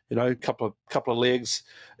 Couple of legs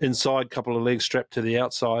inside, couple of legs strapped to the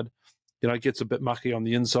outside. It gets a bit mucky on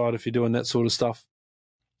the inside if you're doing that sort of stuff.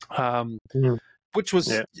 Which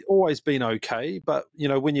was always been okay, but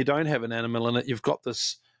when you don't have an animal in it, you've got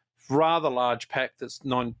this rather large pack that's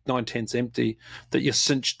 9/10 empty that you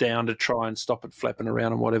cinch down to try and stop it flapping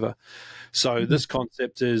around and whatever. So this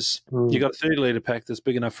concept is you got a 30 litre pack that's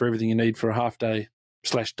big enough for everything you need for a half day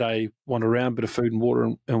 / day wander around, bit of food and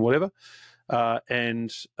water and whatever.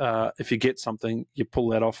 And if you get something, you pull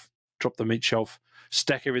that off, drop the meat shelf,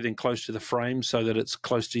 stack everything close to the frame so that it's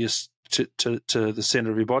close to to the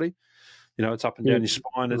center of your body. It's up and down your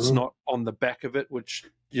spine. It's not on the back of it, which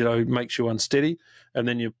makes you unsteady. And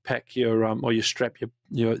then you pack your or you strap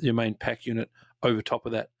your main pack unit over top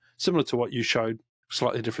of that, similar to what you showed,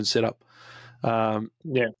 slightly different setup. I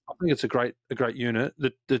think it's a great unit.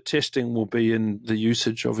 The testing will be in the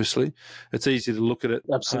usage. Obviously, it's easy to look at it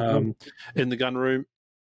in the gun room,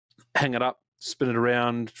 hang it up, spin it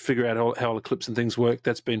around, figure out how all the clips and things work.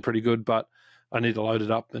 That's been pretty good, but I need to load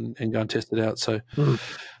it up and go and test it out. So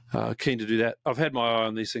keen to do that. I've had my eye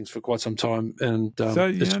on these things for quite some time, and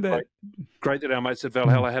it's great that our mates at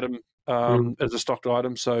Valhalla had them as a stocked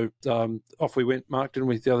item. So off we went, Mark, didn't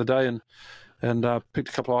we, the other day, and picked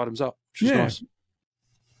a couple of items up, which is nice.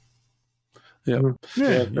 Yeah.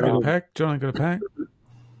 You got a pack? John got a pack?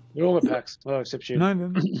 You all got packs. Oh, except you. No.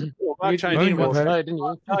 Well, Mark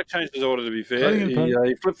changed his order, to be fair.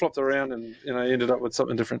 He flip-flopped around and ended up with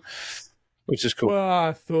something different, which is cool. Well,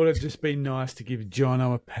 I thought it'd just be nice to give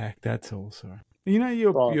Jono a pack, that's all, sorry.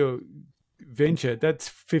 Your venture, that's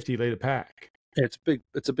 50-litre pack. Yeah, it's big.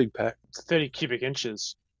 It's a big pack. It's 30 cubic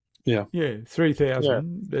inches. Yeah. Yeah,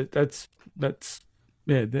 3,000. Yeah. That's a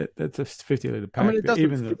 50-litre pack. I mean,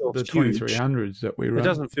 even the 2300s that we run. It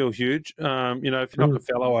doesn't feel huge. If you knock a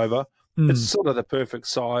fellow over, it's sort of the perfect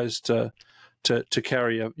size to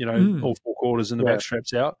carry all four quarters and the back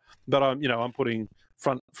straps out. But I'm putting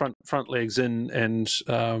front legs in and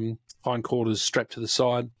hind quarters strapped to the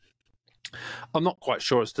side. I'm not quite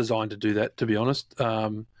sure it's designed to do that, to be honest.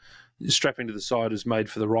 Strapping to the side is made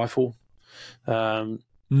for the rifle.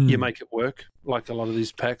 You make it work. Like a lot of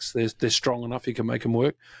these packs, they're strong enough you can make them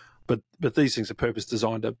work. But these things are purpose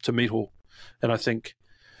designed to meat haul, and I think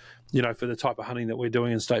for the type of hunting that we're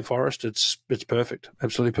doing in state forest, it's perfect,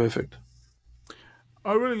 absolutely perfect.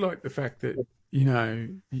 I really like the fact that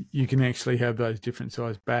you can actually have those different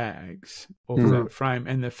size bags off that frame,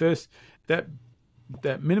 and the first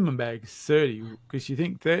that minimum bag is 30, because you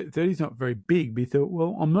think 30 is not very big, but you thought,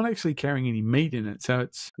 well, I'm not actually carrying any meat in it, so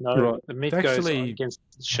it's the meat goes against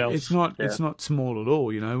the shelf. It's not small at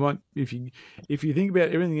all. If you think about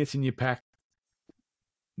everything that's in your pack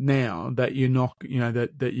now that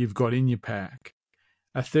that you've got in your pack,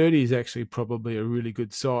 a 30 is actually probably a really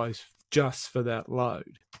good size just for that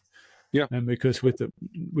load. Yeah, and because with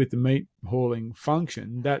the meat hauling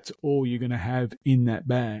function, that's all you're going to have in that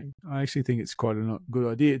bag. I actually think it's quite a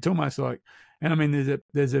good idea. It's almost like, and I mean,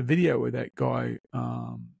 there's a video with that guy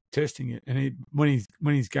testing it, and when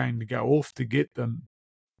he's going to go off to get the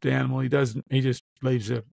animal, he just leaves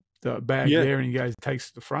the bag there, and he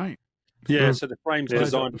takes the frame. Yeah, so the frame's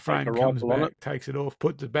designed the frame to take a comes rifle back, on it. takes it off,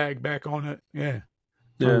 puts the bag back on it. Yeah,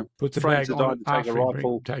 puts the frame's bag on it designed to take after a he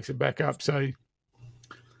rifle. takes it back up. So.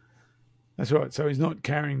 That's right. So he's not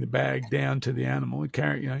carrying the bag down to the animal. He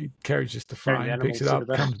carries just the frame, picks it up,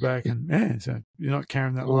 comes back, and so you're not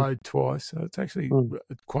carrying that load twice. So it's actually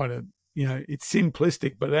quite a it's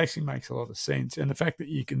simplistic, but it actually makes a lot of sense. And the fact that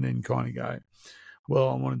you can then kind of go, well,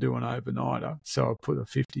 I want to do an overnighter, so I put a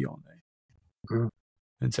 50 on there,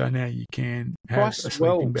 and so now you can have a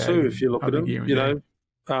sleeping bag too. If you look at them,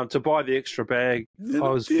 to buy the extra bag, I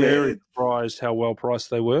was very surprised how well priced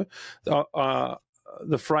they were.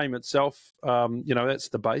 The frame itself, that's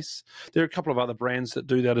the base. There are a couple of other brands that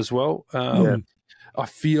do that as well. I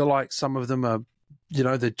feel like some of them are,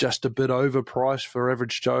 they're just a bit overpriced for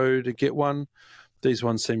average Joe to get one. These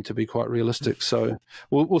ones seem to be quite realistic. So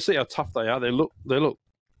we'll see how tough they are. They look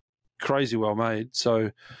crazy well made.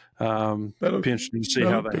 So it'll be interesting to see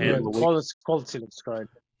how they handle the quality looks great.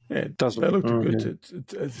 Yeah, it does. They look good.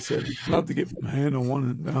 As I said, I'd love to get my hand on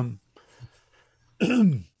one.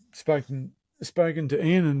 And spoken to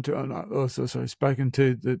Ian and also spoken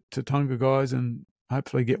to the Tatonka guys, and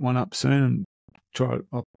hopefully get one up soon and try it.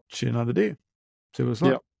 I'll shoot another deer. See what it's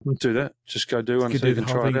like. Yeah, we'll do that. Just go do one. So you can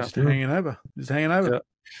try it out. Just hanging over.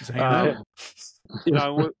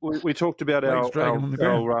 We talked about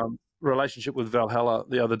our relationship with Valhalla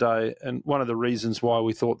the other day, and one of the reasons why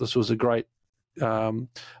we thought this was a great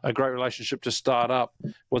relationship to start up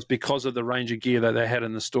was because of the range of gear that they had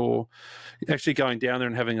in the store. Actually going down there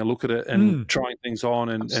and having a look at it and trying things on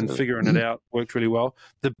and figuring it out worked really well.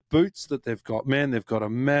 The boots that they've got, they've got a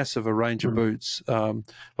massive range of boots. And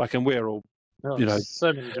we're all,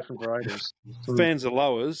 so many different varieties. Fans of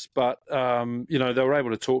lowers, but they were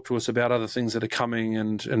able to talk to us about other things that are coming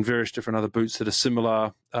and various different other boots that are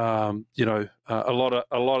similar. A lot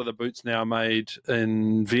of the boots now are made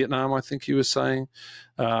in Vietnam, I think he was saying,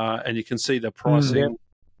 and you can see the pricing.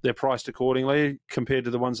 They're priced accordingly compared to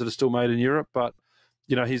the ones that are still made in Europe. But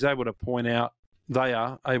he's able to point out. They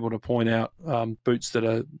are able to point out boots that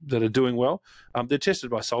are doing well. They're tested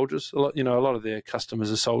by soldiers. A lot of their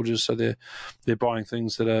customers are soldiers, so they're buying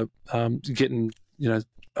things that are getting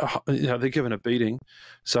they're given a beating.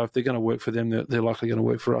 So if they're going to work for them, they're likely going to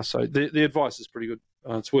work for us. So the advice is pretty good.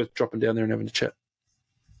 It's worth dropping down there and having a chat.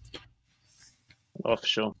 Oh, for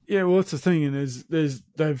sure. Yeah, well, that's the thing, and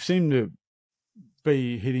they've seemed to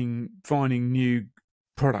be finding new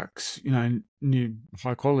products, new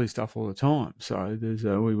high quality stuff all the time. So there's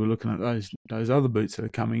we were looking at those other boots that are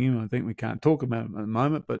coming in. I think we can't talk about them at the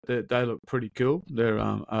moment, but they look pretty cool. They're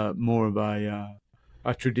more of a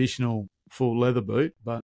traditional full leather boot,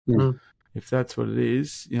 but if that's what it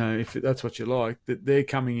is, if that's what you like, that they're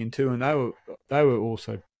coming in too, and they were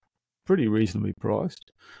also pretty reasonably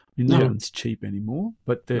priced. I mean, no one's cheap anymore,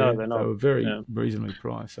 but they were very reasonably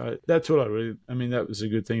priced. So that's what that was a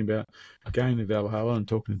good thing about going to Valhalla and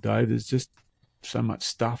talking to Dave. There's just so much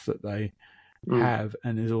stuff that they have,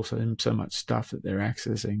 and there's also so much stuff that they're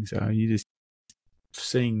accessing. So you're just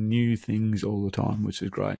seeing new things all the time, which is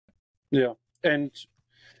great. Yeah, and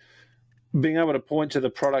being able to point to the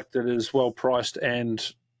product that is well priced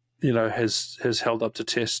and has held up to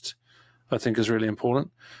test, I think is really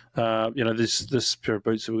important. This pair of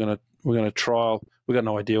boots that we're gonna trial, we've got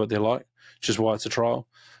no idea what they're like, which is why it's a trial.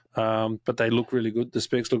 But they look really good. The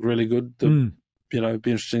specs look really good. It'd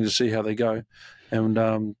be interesting to see how they go. And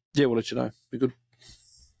we'll let you know. Be good.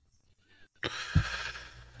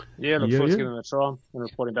 Yeah, look forward to giving them a try and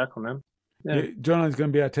reporting back on them. Yeah, Jono's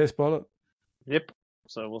going to be our test pilot. Yep.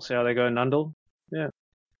 So we'll see how they go in Nundle. Yeah.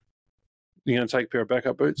 You're going to take a pair of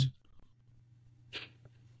backup boots?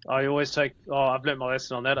 I always take. I've learnt my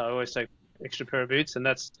lesson on that. I always take extra pair of boots, and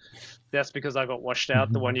that's because I got washed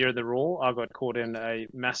out the one year of the Raw. I got caught in a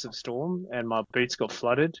massive storm, and my boots got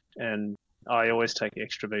flooded. And I always take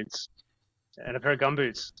extra boots and a pair of gum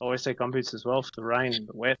boots. I always take gum boots as well for the rain and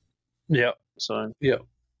the wet. Yeah. So yeah.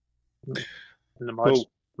 And the most.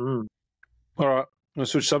 Cool. All right. Want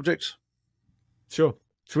to switch subjects? Sure.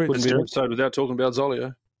 Sweet. Wouldn't be an episode without talking about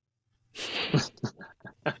ZOLEO.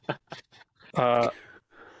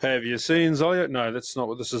 Have you seen ZOLEO? No, that's not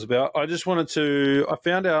what this is about. I just wanted to. I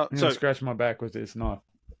found out. I'm gonna scratch my back with this knife.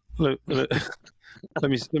 Let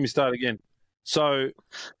me start again. So,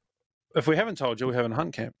 if we haven't told you, we're having a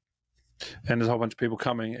hunt camp, and there's a whole bunch of people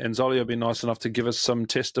coming. And ZOLEO have been nice enough to give us some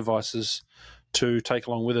test devices to take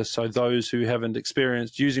along with us. So those who haven't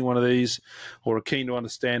experienced using one of these or are keen to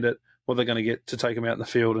understand it, what they're going to get to take them out in the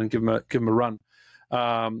field and give them a run.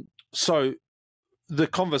 So the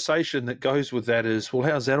conversation that goes with that is, well,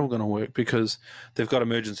 how's that all going to work? Because they've got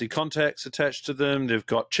emergency contacts attached to them, they've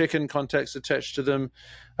got check-in contacts attached to them.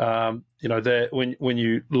 When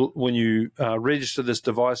you register this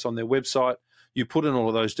device on their website, you put in all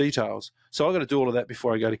of those details. So I've got to do all of that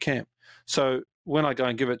before I go to camp. So when I go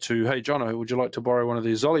and give it to, hey, Jono, would you like to borrow one of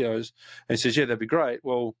these ZOLEOs? And he says, yeah, that'd be great.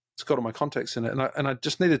 Well, it's got all my contacts in it. And I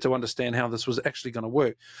just needed to understand how this was actually going to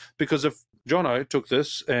work. Because if Jono took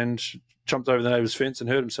this and jumped over the neighbour's fence and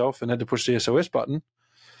hurt himself and had to push the SOS button,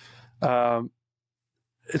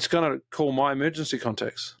 it's going to call my emergency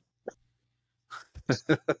contacts.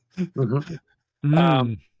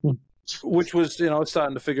 Which was, I was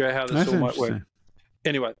starting to figure out how this all might work.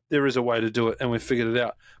 Anyway, there is a way to do it, and we figured it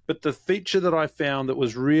out. But the feature that I found that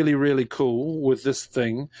was really, really cool with this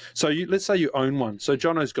thing, so let's say you own one. So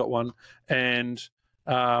Jono's got one, and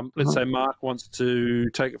let's say Mark wants to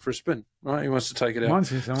take it for a spin, right? He wants to take it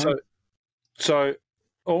out. So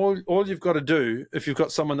all you've got to do, if you've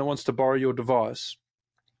got someone that wants to borrow your device,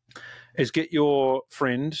 is get your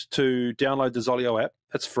friend to download the ZOLEO app.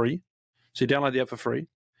 It's free. So you download the app for free.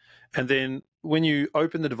 And then when you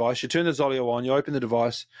open the device, you turn the ZOLEO on, you open the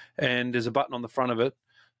device, and there's a button on the front of it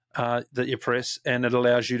that you press, and it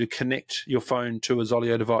allows you to connect your phone to a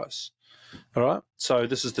ZOLEO device. All right? So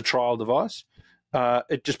this is the trial device.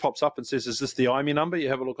 It just pops up and says, is this the IMEI number? You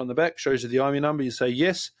have a look on the back, shows you the IMEI number. You say,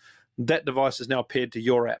 yes, that device is now paired to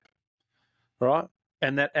your app. All right?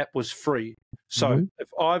 And that app was free. So if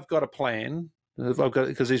I've got a plan,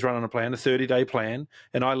 because he's running a plan, a 30-day plan,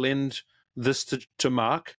 and I lend this to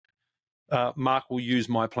Mark, Mark will use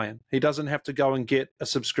my plan. He doesn't have to go and get a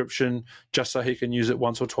subscription just so he can use it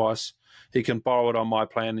once or twice. He can borrow it on my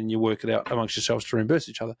plan, and you work it out amongst yourselves to reimburse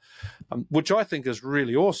each other, which I think is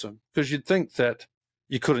really awesome, because you'd think that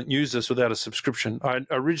you couldn't use this without a subscription. I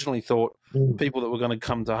originally thought people that were going to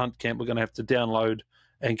come to Hunt Camp were going to have to download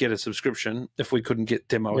and get a subscription if we couldn't get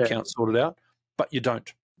demo accounts sorted out, but you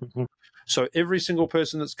don't. So every single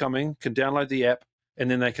person that's coming can download the app, and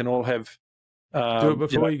then they can all have... do it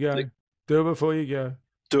before you go. Do it before you go.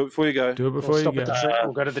 Do it before you go. Do it before you go.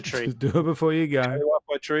 We'll go to the tree. Do it before you go.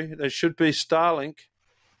 By tree. There should be Starlink,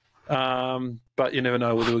 but you never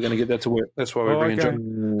know whether we're going to get that to work. That's why we're bringing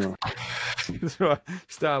John. That's right.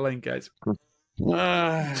 Starlink goes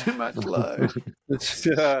too much low. That's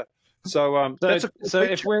a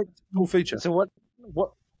cool feature. So what?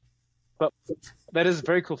 But that is a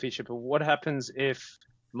very cool feature. But what happens if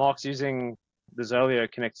Mark's using the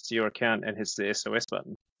ZOLEO connects to your account and hits the SOS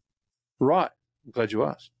button. Right. I'm glad you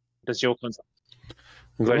asked. Does your contact?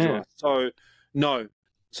 I'm glad you asked. So, no.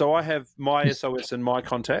 So I have my SOS and my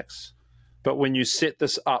contacts, but when you set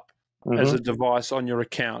this up as a device on your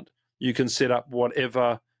account, you can set up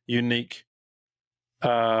whatever unique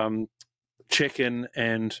check-in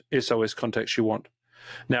and SOS contacts you want.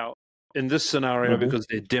 Now, in this scenario, because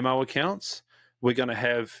they're demo accounts, we're going to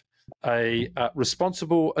have a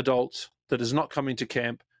responsible adult that is not coming to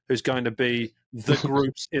camp who's going to be the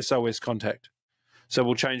group's SOS contact. So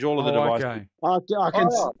we'll change all of the devices. Okay.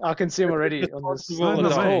 I can see him already on this call. Mate,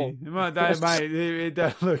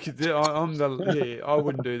 look, I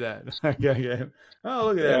wouldn't do that. Okay. Oh,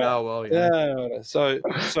 look at that. Oh, well, yeah. So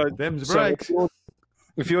them's breaks.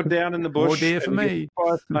 If you're down in the bush, more deer for me,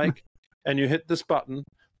 snake, and you hit this button,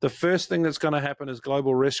 the first thing that's going to happen is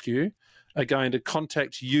Global Rescue are going to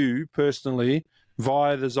contact you personally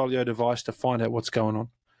via the ZOLEO device to find out what's going on.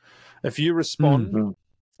 If you respond,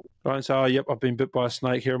 right, and say, oh, yep, I've been bit by a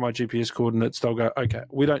snake, here are my GPS coordinates, they'll go, okay,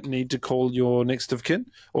 we don't need to call your next of kin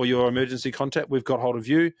or your emergency contact. We've got hold of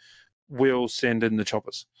you. We'll send in the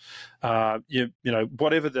choppers. You know,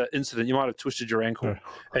 whatever the incident, you might have twisted your ankle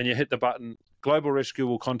and you hit the button. Global Rescue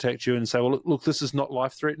will contact you and say, well, look, this is not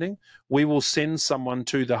life-threatening. We will send someone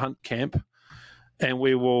to the hunt camp and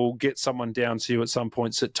we will get someone down to you at some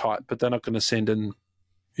point, sit tight, but they're not going to send in,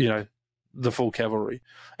 you know, the full cavalry.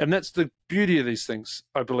 And that's the beauty of these things,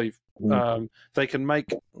 I believe. They can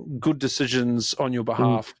make good decisions on your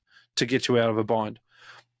behalf to get you out of a bind.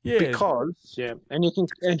 Yeah, because and you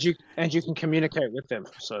can communicate with them.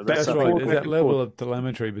 So that's right. There's that level of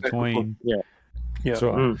telemetry between. Yeah, that's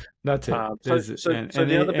right. That's it. So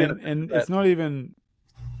the other bit, and it's not even.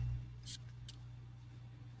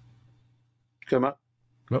 Come up.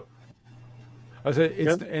 Well, I said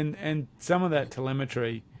it's and some of that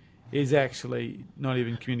telemetry is actually not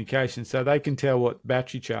even communication, so they can tell what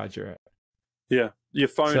battery charge you're at. Yeah, your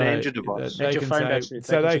phone and your device. They're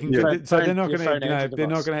not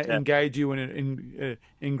going to engage you in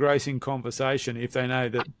engrossing conversation if they know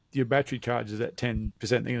that your battery charge is at 10%.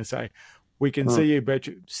 They're going to say, "We can see you, but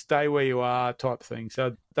stay where you are," type thing.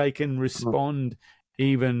 So they can respond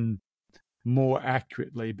even more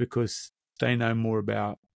accurately because they know more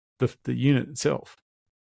about the unit itself.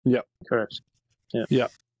 Yeah, correct. Yeah.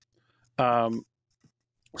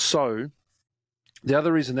 So the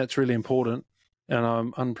other reason that's really important, and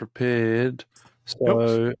I'm unprepared,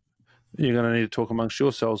 so you're going to need to talk amongst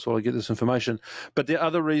yourselves while I get this information. But the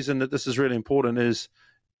other reason that this is really important is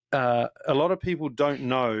a lot of people don't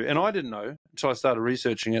know, and I didn't know until I started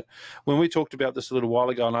researching it. When we talked about this a little while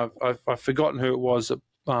ago, and I've forgotten who it was that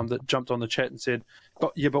jumped on the chat and said,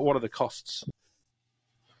 but what are the costs?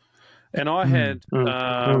 And I had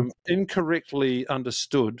incorrectly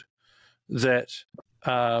understood that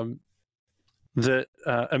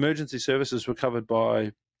emergency services were covered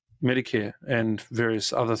by Medicare and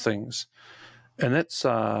various other things, and that's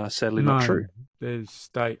sadly not true. There's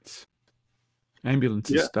states,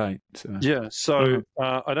 ambulances, states. So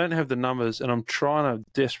I don't have the numbers, and I'm trying to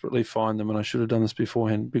desperately find them, and I should have done this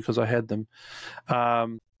beforehand because I had them.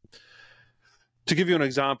 To give you an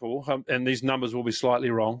example, and these numbers will be slightly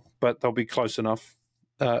wrong, but they'll be close enough.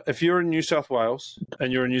 If you're in New South Wales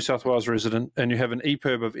and you're a New South Wales resident and you have an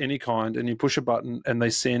EPIRB of any kind and you push a button and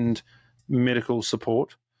they send medical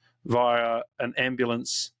support via an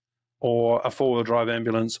ambulance or a four-wheel drive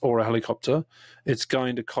ambulance or a helicopter, it's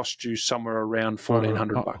going to cost you somewhere around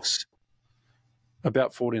 $1,400.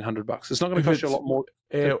 About $1,400. It's not going to cost you a lot more.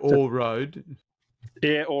 Air or road.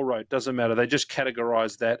 Air or road, doesn't matter. They just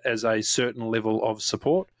categorize that as a certain level of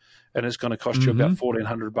support. And it's going to cost you about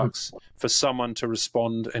 $1,400 for someone to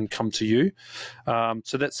respond and come to you.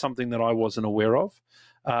 So that's something that I wasn't aware of.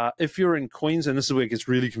 If you're in Queensland, this is where it gets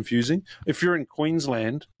really confusing. If you're in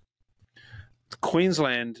Queensland, the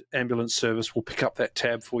Queensland Ambulance Service will pick up that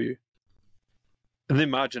tab for you and then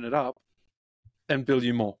margin it up and bill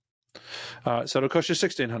you more. So it'll cost you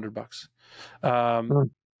 $1,600.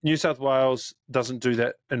 New South Wales doesn't do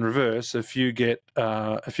that in reverse. If you get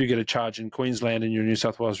a charge in Queensland and you're a New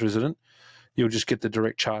South Wales resident, you'll just get the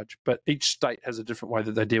direct charge. But each state has a different way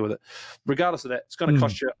that they deal with it. Regardless of that, it's going to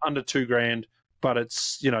cost you under $2,000, but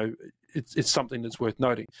it's something that's worth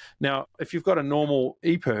noting. Now, if you've got a normal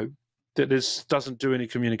EPIRB that doesn't do any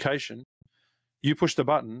communication, you push the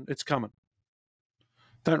button, it's coming.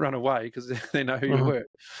 Don't run away because they know who you were.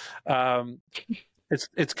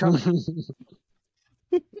 It's coming.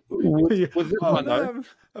 With this one, though,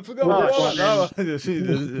 I forgot what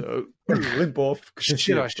limp off.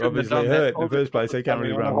 Shit, I should have done hurt that in the first place. They can't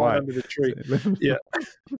really run away. Under the tree. Yeah.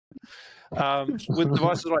 With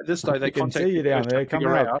devices like this, though, they can contact see you down there.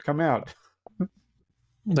 Come out.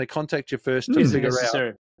 They contact you first to figure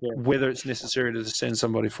out whether it's necessary to send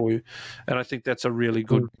somebody for you, and I think that's a really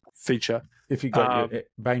good feature. If you got your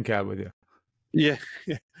bank card with you. Yeah.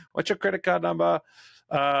 What's your credit card number?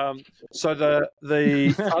 So the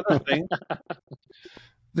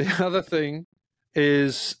other thing,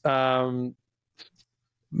 is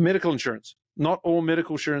medical insurance. Not all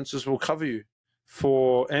medical insurances will cover you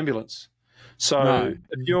for ambulance. So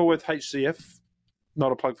if you're with HCF,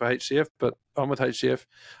 not a plug for HCF, but I'm with HCF,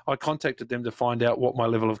 I contacted them to find out what my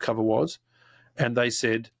level of cover was, and they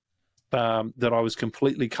said that I was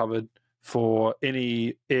completely covered for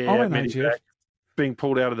any air medevac, being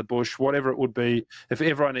pulled out of the bush, whatever it would be. If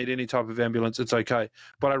ever I need any type of ambulance, it's okay.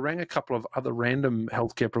 But I rang a couple of other random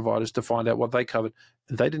healthcare providers to find out what they covered,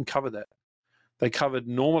 and they didn't cover that. They covered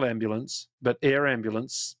normal ambulance, but air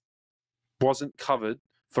ambulance wasn't covered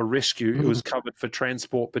for rescue. It was covered for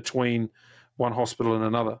transport between one hospital and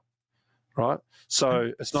another, right?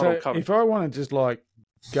 So it's not all covered. If I want to just like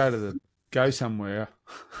go somewhere,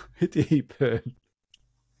 hit the e-bird.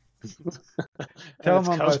 Tell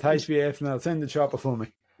them I'm both HBF and they'll send the chopper for me.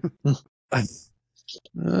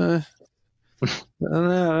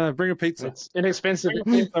 Bring a pizza. It's inexpensive.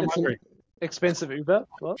 Expensive Uber.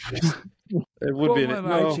 What? It would be.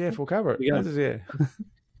 HBF will cover it. Yeah.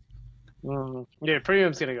 Yeah,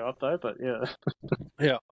 premium's going to go up though, but yeah.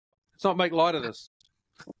 Yeah. Let's not make light of this.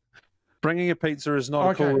 Bringing a pizza is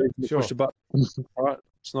not a cool reason to push the button. All right?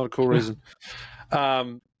 It's not a cool reason.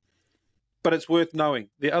 But it's worth knowing.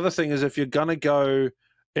 The other thing is if you're going to go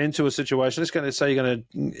into a situation, let's say you're going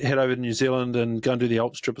to head over to New Zealand and go and do the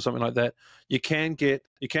Alps trip or something like that, you can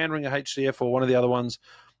ring a HCF or one of the other ones,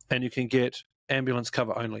 and you can get ambulance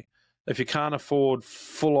cover only. If you can't afford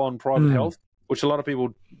full-on private health, which a lot of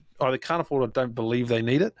people either can't afford or don't believe they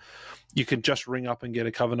need it, you can just ring up and get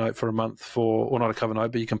a cover note for a month or not a cover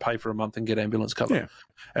note, but you can pay for a month and get ambulance cover. Yeah.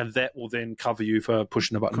 And that will then cover you for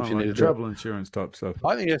pushing the button kind if you need to travel insurance type stuff.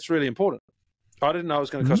 I think that's really important. I didn't know it was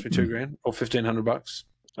going to cost me $2,000 or $1,500.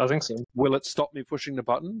 I think so. Will it stop me pushing the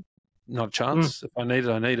button? Not a chance. If I need it,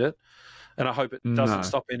 I need it. And I hope it doesn't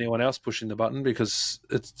stop anyone else pushing the button because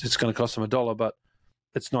it's going to cost them $1, but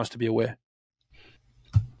it's nice to be aware.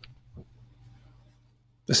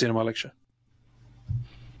 That's the end of my lecture.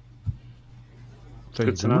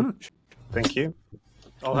 Good to know. Thank you.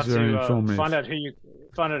 I'll have to find out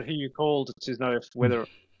who you called to know whether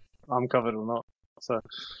I'm covered or not. So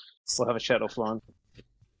we'll have a chat offline.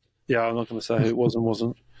 Yeah, I'm not going to say who it was and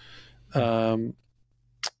wasn't.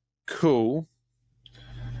 Cool.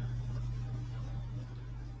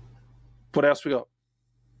 What else we got?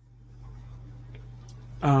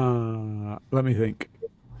 Let me think.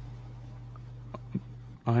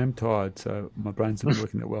 I am tired, so my brain's not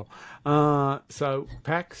working that well. So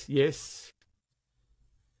packs, yes.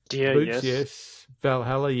 Deer, Boots, yes.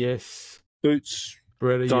 Valhalla, yes. Boots,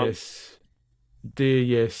 Beretta, done. Yes. Deer,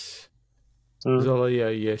 yes.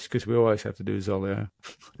 ZOLEO, yes, because we always have to do ZOLEO.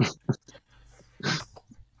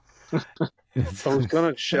 I was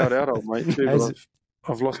going to shout out, old mate, too, but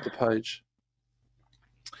I've lost the page.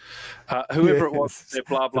 Whoever it was, their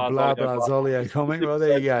blah blah blah blah ZOLEO comment. Well,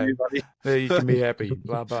 there you go. There you can be happy.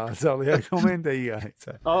 Blah blah ZOLEO comment. There you go.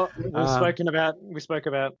 So, we spoke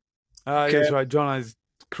about. That's right. Jono's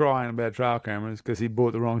crying about trail cameras because he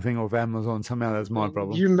bought the wrong thing off Amazon. Somehow that's my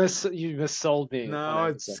problem. You missold me. No,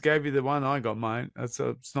 I just gave you the one I got, mate. It's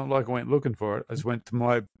not like I went looking for it. I just went to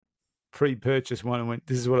my pre-purchase one and went,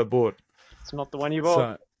 "This is what I bought." It's not the one you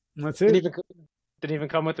bought. So, that's it. Didn't even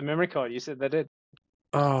come with the memory card. You said they did.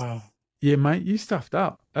 Oh, yeah, mate, you stuffed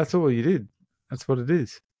up. That's all you did. That's what it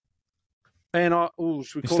is. And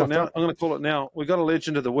should we call it now? I'm going to call it now. We got a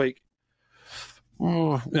legend of the week.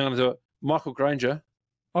 Oh, I'm going to do it. Michael Granger.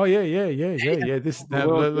 Oh, yeah. This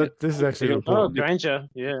is actually important. Oh, Granger,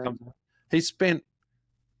 yeah. He spent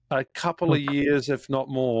a couple of years, if not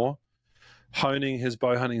more, honing his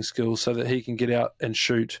bow hunting skills so that he can get out and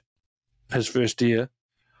shoot his first deer.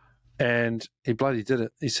 And he bloody did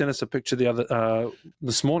it. He sent us a picture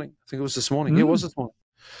this morning. I think it was this morning. Yeah, it was this morning.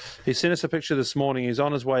 He sent us a picture this morning. He's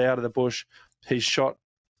on his way out of the bush. He shot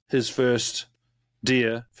his first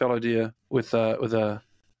fellow deer with a,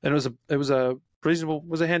 and it was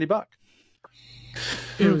a handy buck.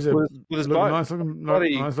 It was with his bow. Nice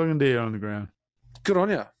looking deer on the ground. Good on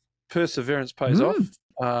you. Perseverance pays off.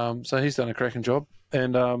 So he's done a cracking job.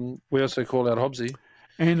 And we also called out Hobbsy.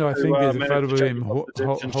 And I think there's a photo of him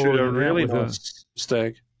holding a really nice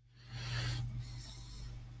stag.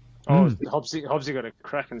 Hobbsy got a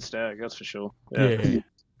cracking stag, that's for sure. Yeah.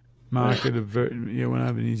 Mark went over to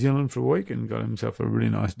New Zealand for a week and got himself a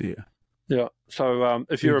really nice deer. Yeah. So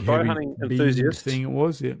if you're a bow hunting enthusiast, thing it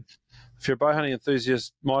was, yeah. If you're a bow hunting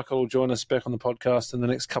enthusiast, Michael will join us back on the podcast in the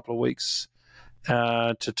next couple of weeks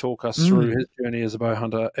to talk us through his journey as a bow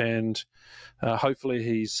hunter, and hopefully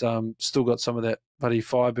he's still got some of that bloody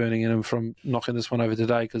fire burning in him from knocking this one over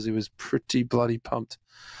today, because he was pretty bloody pumped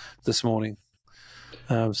this morning.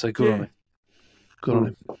 So good on him. Good on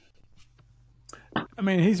him. I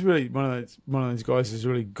mean, he's really one of those guys who's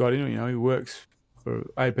really got in. You know, he works for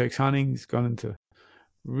Apex Hunting. He's gone into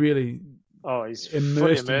really he's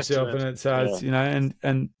immersed himself in it. So it's, you know,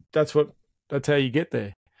 and that's how you get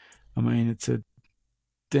there. I mean, it's a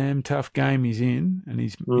damn tough game he's in, and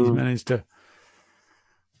he's managed to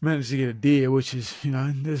get a deer, which is, you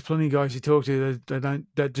know, there's plenty of guys you talk to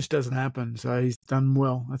that just doesn't happen. So he's done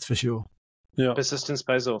well, that's for sure. Yeah, persistence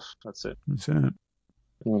pays off. That's it. That's it.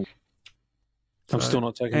 I'm still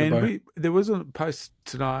not taking the bow. There was a post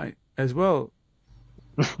tonight as well.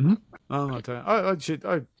 I'm not telling you.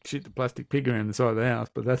 I shoot the plastic pig around the side of the house,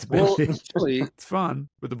 but that's about it. Actually, it's fun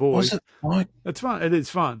with the boys. It's fun. It is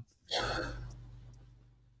fun.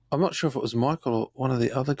 I'm not sure if it was Michael or one of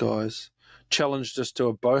the other guys challenged us to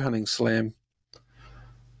a bow hunting slam.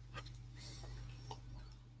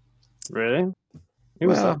 Really? Who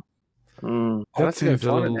was that? That seems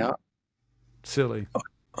a little silly.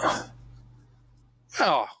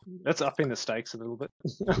 Oh, that's upping the stakes a little bit.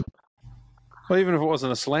 Well, even if it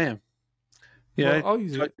wasn't a slam, I'll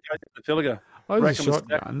use the filiger. I'll use a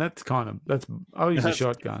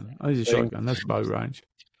shotgun. I'll use a shotgun. That's bow range.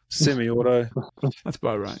 Semi-auto. That's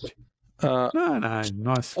bow range. No,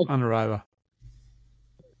 nice under over.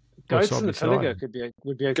 Goats and the filiger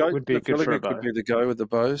would be a good for a bow. Could be the go with the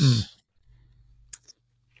bows.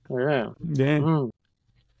 Yeah.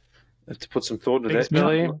 Have to put some thought into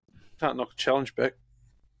that. Can't knock a challenge back.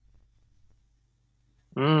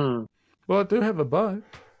 Well, I do have a bow.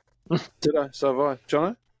 Did I? So have I.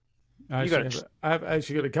 Jono? I've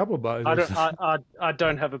actually got a couple of bows. I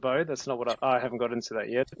don't have a bow. That's not what I haven't got into that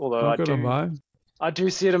yet. Although I've got a bow. I do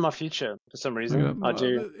see it in my future for some reason. I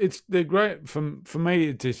do. They're great for me.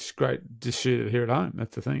 It's just great to shoot it here at home.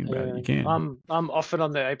 That's the thing about it. You can. I'm often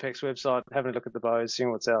on the Apex website having a look at the bows,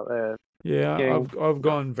 seeing what's out there. Yeah, I've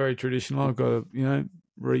gone very traditional. I've got a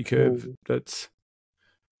recurve that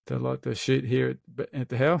I like to shoot here at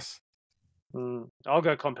the house. I'll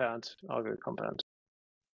go compound.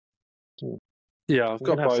 Yeah, I've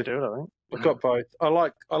got both. I've got both. I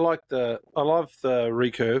love the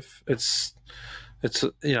recurve. It's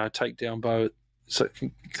takedown bow, so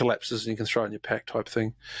it collapses and you can throw it in your pack type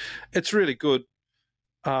thing. It's really good.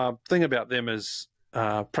 Thing about them is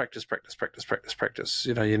practice.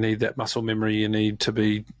 You know, you need that muscle memory. You need to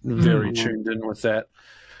be very tuned in with that.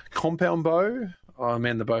 Compound bow. Oh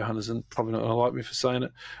man, the bow hunters are probably not going to like me for saying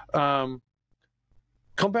it.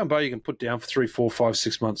 Compound bow you can put down for 3, 4, 5,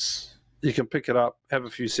 6 months. You can pick it up, have a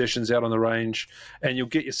few sessions out on the range, and you'll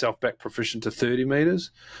get yourself back proficient to 30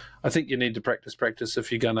 meters. I think you need to practice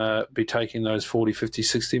if you're going to be taking those 40, 50,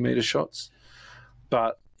 60 meter shots.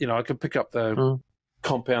 But, you know, I can pick up the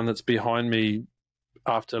compound that's behind me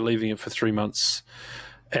after leaving it for 3 months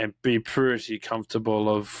and be pretty comfortable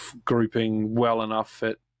of grouping well enough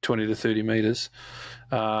at 20 to 30 meters.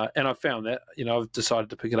 And I found that, you know, I've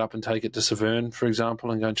decided to pick it up and take it to Severn, for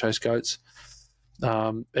example, and go and chase goats.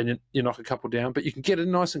 And you knock a couple down, but you can get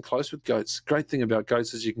in nice and close with goats. Great thing about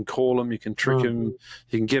goats is you can call them, you can trick them,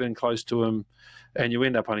 you can get in close to them, and you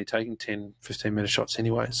end up only taking 10, 15 minute shots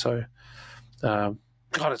anyway. So, God,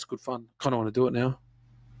 it's good fun. Kind of want to do it now.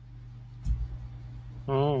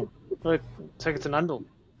 Right. Take it to Nundle.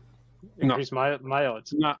 Increase my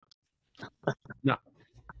odds. No.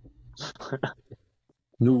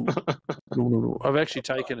 I've actually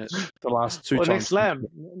taken it the last 2 times.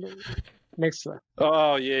 Next slam.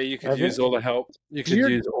 Oh yeah, you could use all the help. You could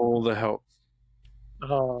use all the help.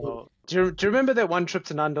 Oh, do you remember that one trip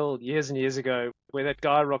to Nundle years and years ago where that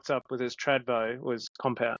guy rocked up with his trad bow, was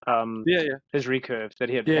compound, his recurve that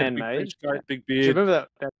he had handmade? Big beard. Do you remember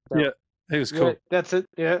that? Yeah, he was cool. Yeah, that's it.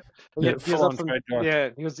 Yeah, he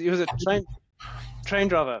was a train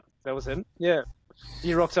driver. That was him. Yeah,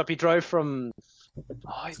 he rocked up. He drove from.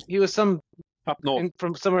 He was up north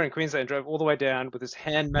from somewhere in Queensland. Drove all the way down with his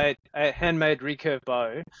handmade recurve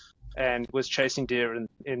bow, and was chasing deer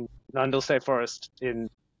in Nundle State Forest in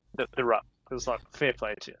the rut. It was like fair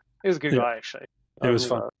play to you. He was a good guy actually. It was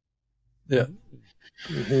fun. Yeah.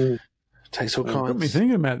 Takes all kinds. Got me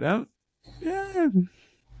thinking about that. Yeah,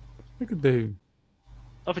 I could do.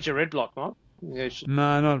 Up at your red block, Mark? Yeah,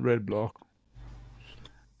 no, not red block.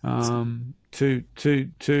 Too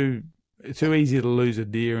easy to lose a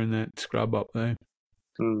deer in that scrub up there.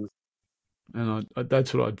 and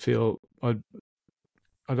that's what I'd feel. I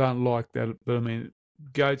don't like that, but I mean,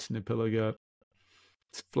 goats in the pillow gut,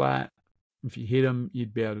 it's flat. If you hit them,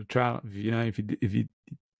 you'd be able to trail them.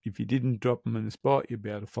 If you didn't drop them in the spot, you'd be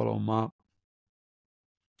able to follow them up.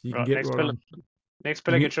 You can get next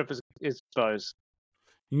pelican trip is bows.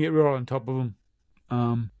 You can get right on top of them.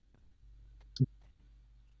 I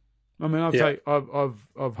mean,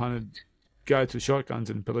 I've hunted goats with shotguns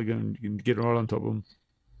in pelican, and you can get right on top of them.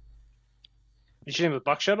 You shoot him with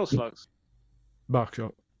buckshot or slugs?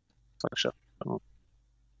 Buckshot. Buckshot. Oh.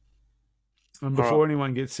 And before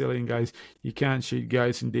anyone gets silly and goes, you can't shoot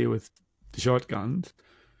goats and deer with shotguns,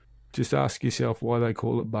 just ask yourself why they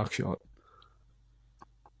call it buckshot.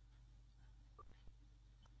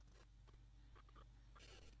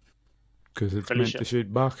 Because it's meant to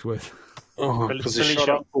shoot bucks with. Oh, because he shot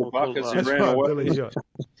up for buck as he ran away.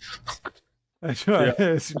 That's right. Yeah.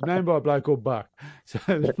 It's named by a bloke called Buck. So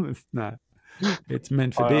no, it's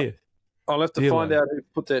meant for deer. I'll have to find out who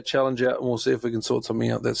put that challenge out, and we'll see if we can sort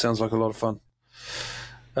something out. That sounds like a lot of fun.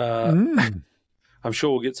 I'm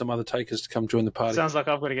sure we'll get some other takers to come join the party. Sounds like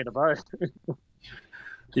I've got to get a bow.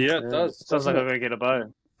 Yeah, it does. Sounds like I've got to get a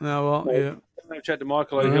bow. No, well, yeah. Have chat to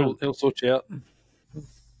Michael. He'll sort you out.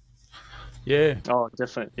 Yeah. Oh,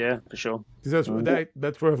 definitely. Yeah, for sure. Because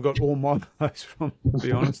that's where I've got all my bows from, to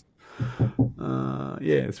be honest.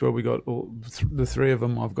 Yeah, it's where we got all the three of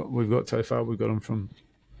them. We've got so far. We've got them from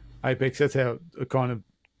Apex. That's how it kind of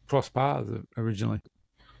crossed paths originally.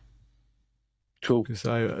 Cool. Because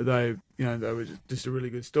they were just a really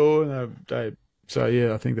good store, and so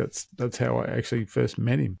yeah, I think that's how I actually first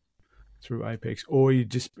met him, through Apex, or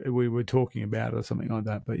we were talking about it or something like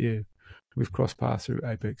that. But yeah, we've crossed paths through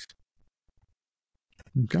Apex.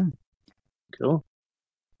 Okay. Cool.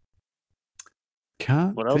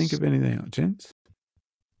 Can't think of anything else, gents.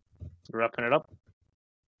 Wrapping it up.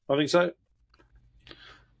 I think so.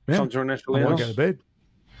 Yeah. Come to a natural I might go to bed.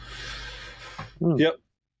 Yep.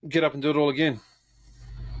 Get up and do it all again.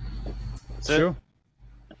 Sure.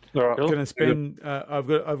 All right. I'm going to spend. I've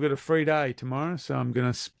got a free day tomorrow, so I'm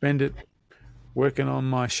going to spend it working on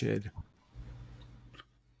my shed.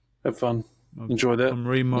 Have fun. Enjoy that. I'm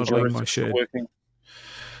remodeling my shed. Working.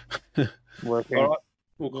 All right.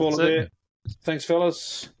 We'll call it there. Thanks,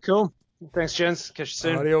 fellas. Cool. Thanks, gents. Catch you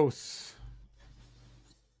soon. Adios.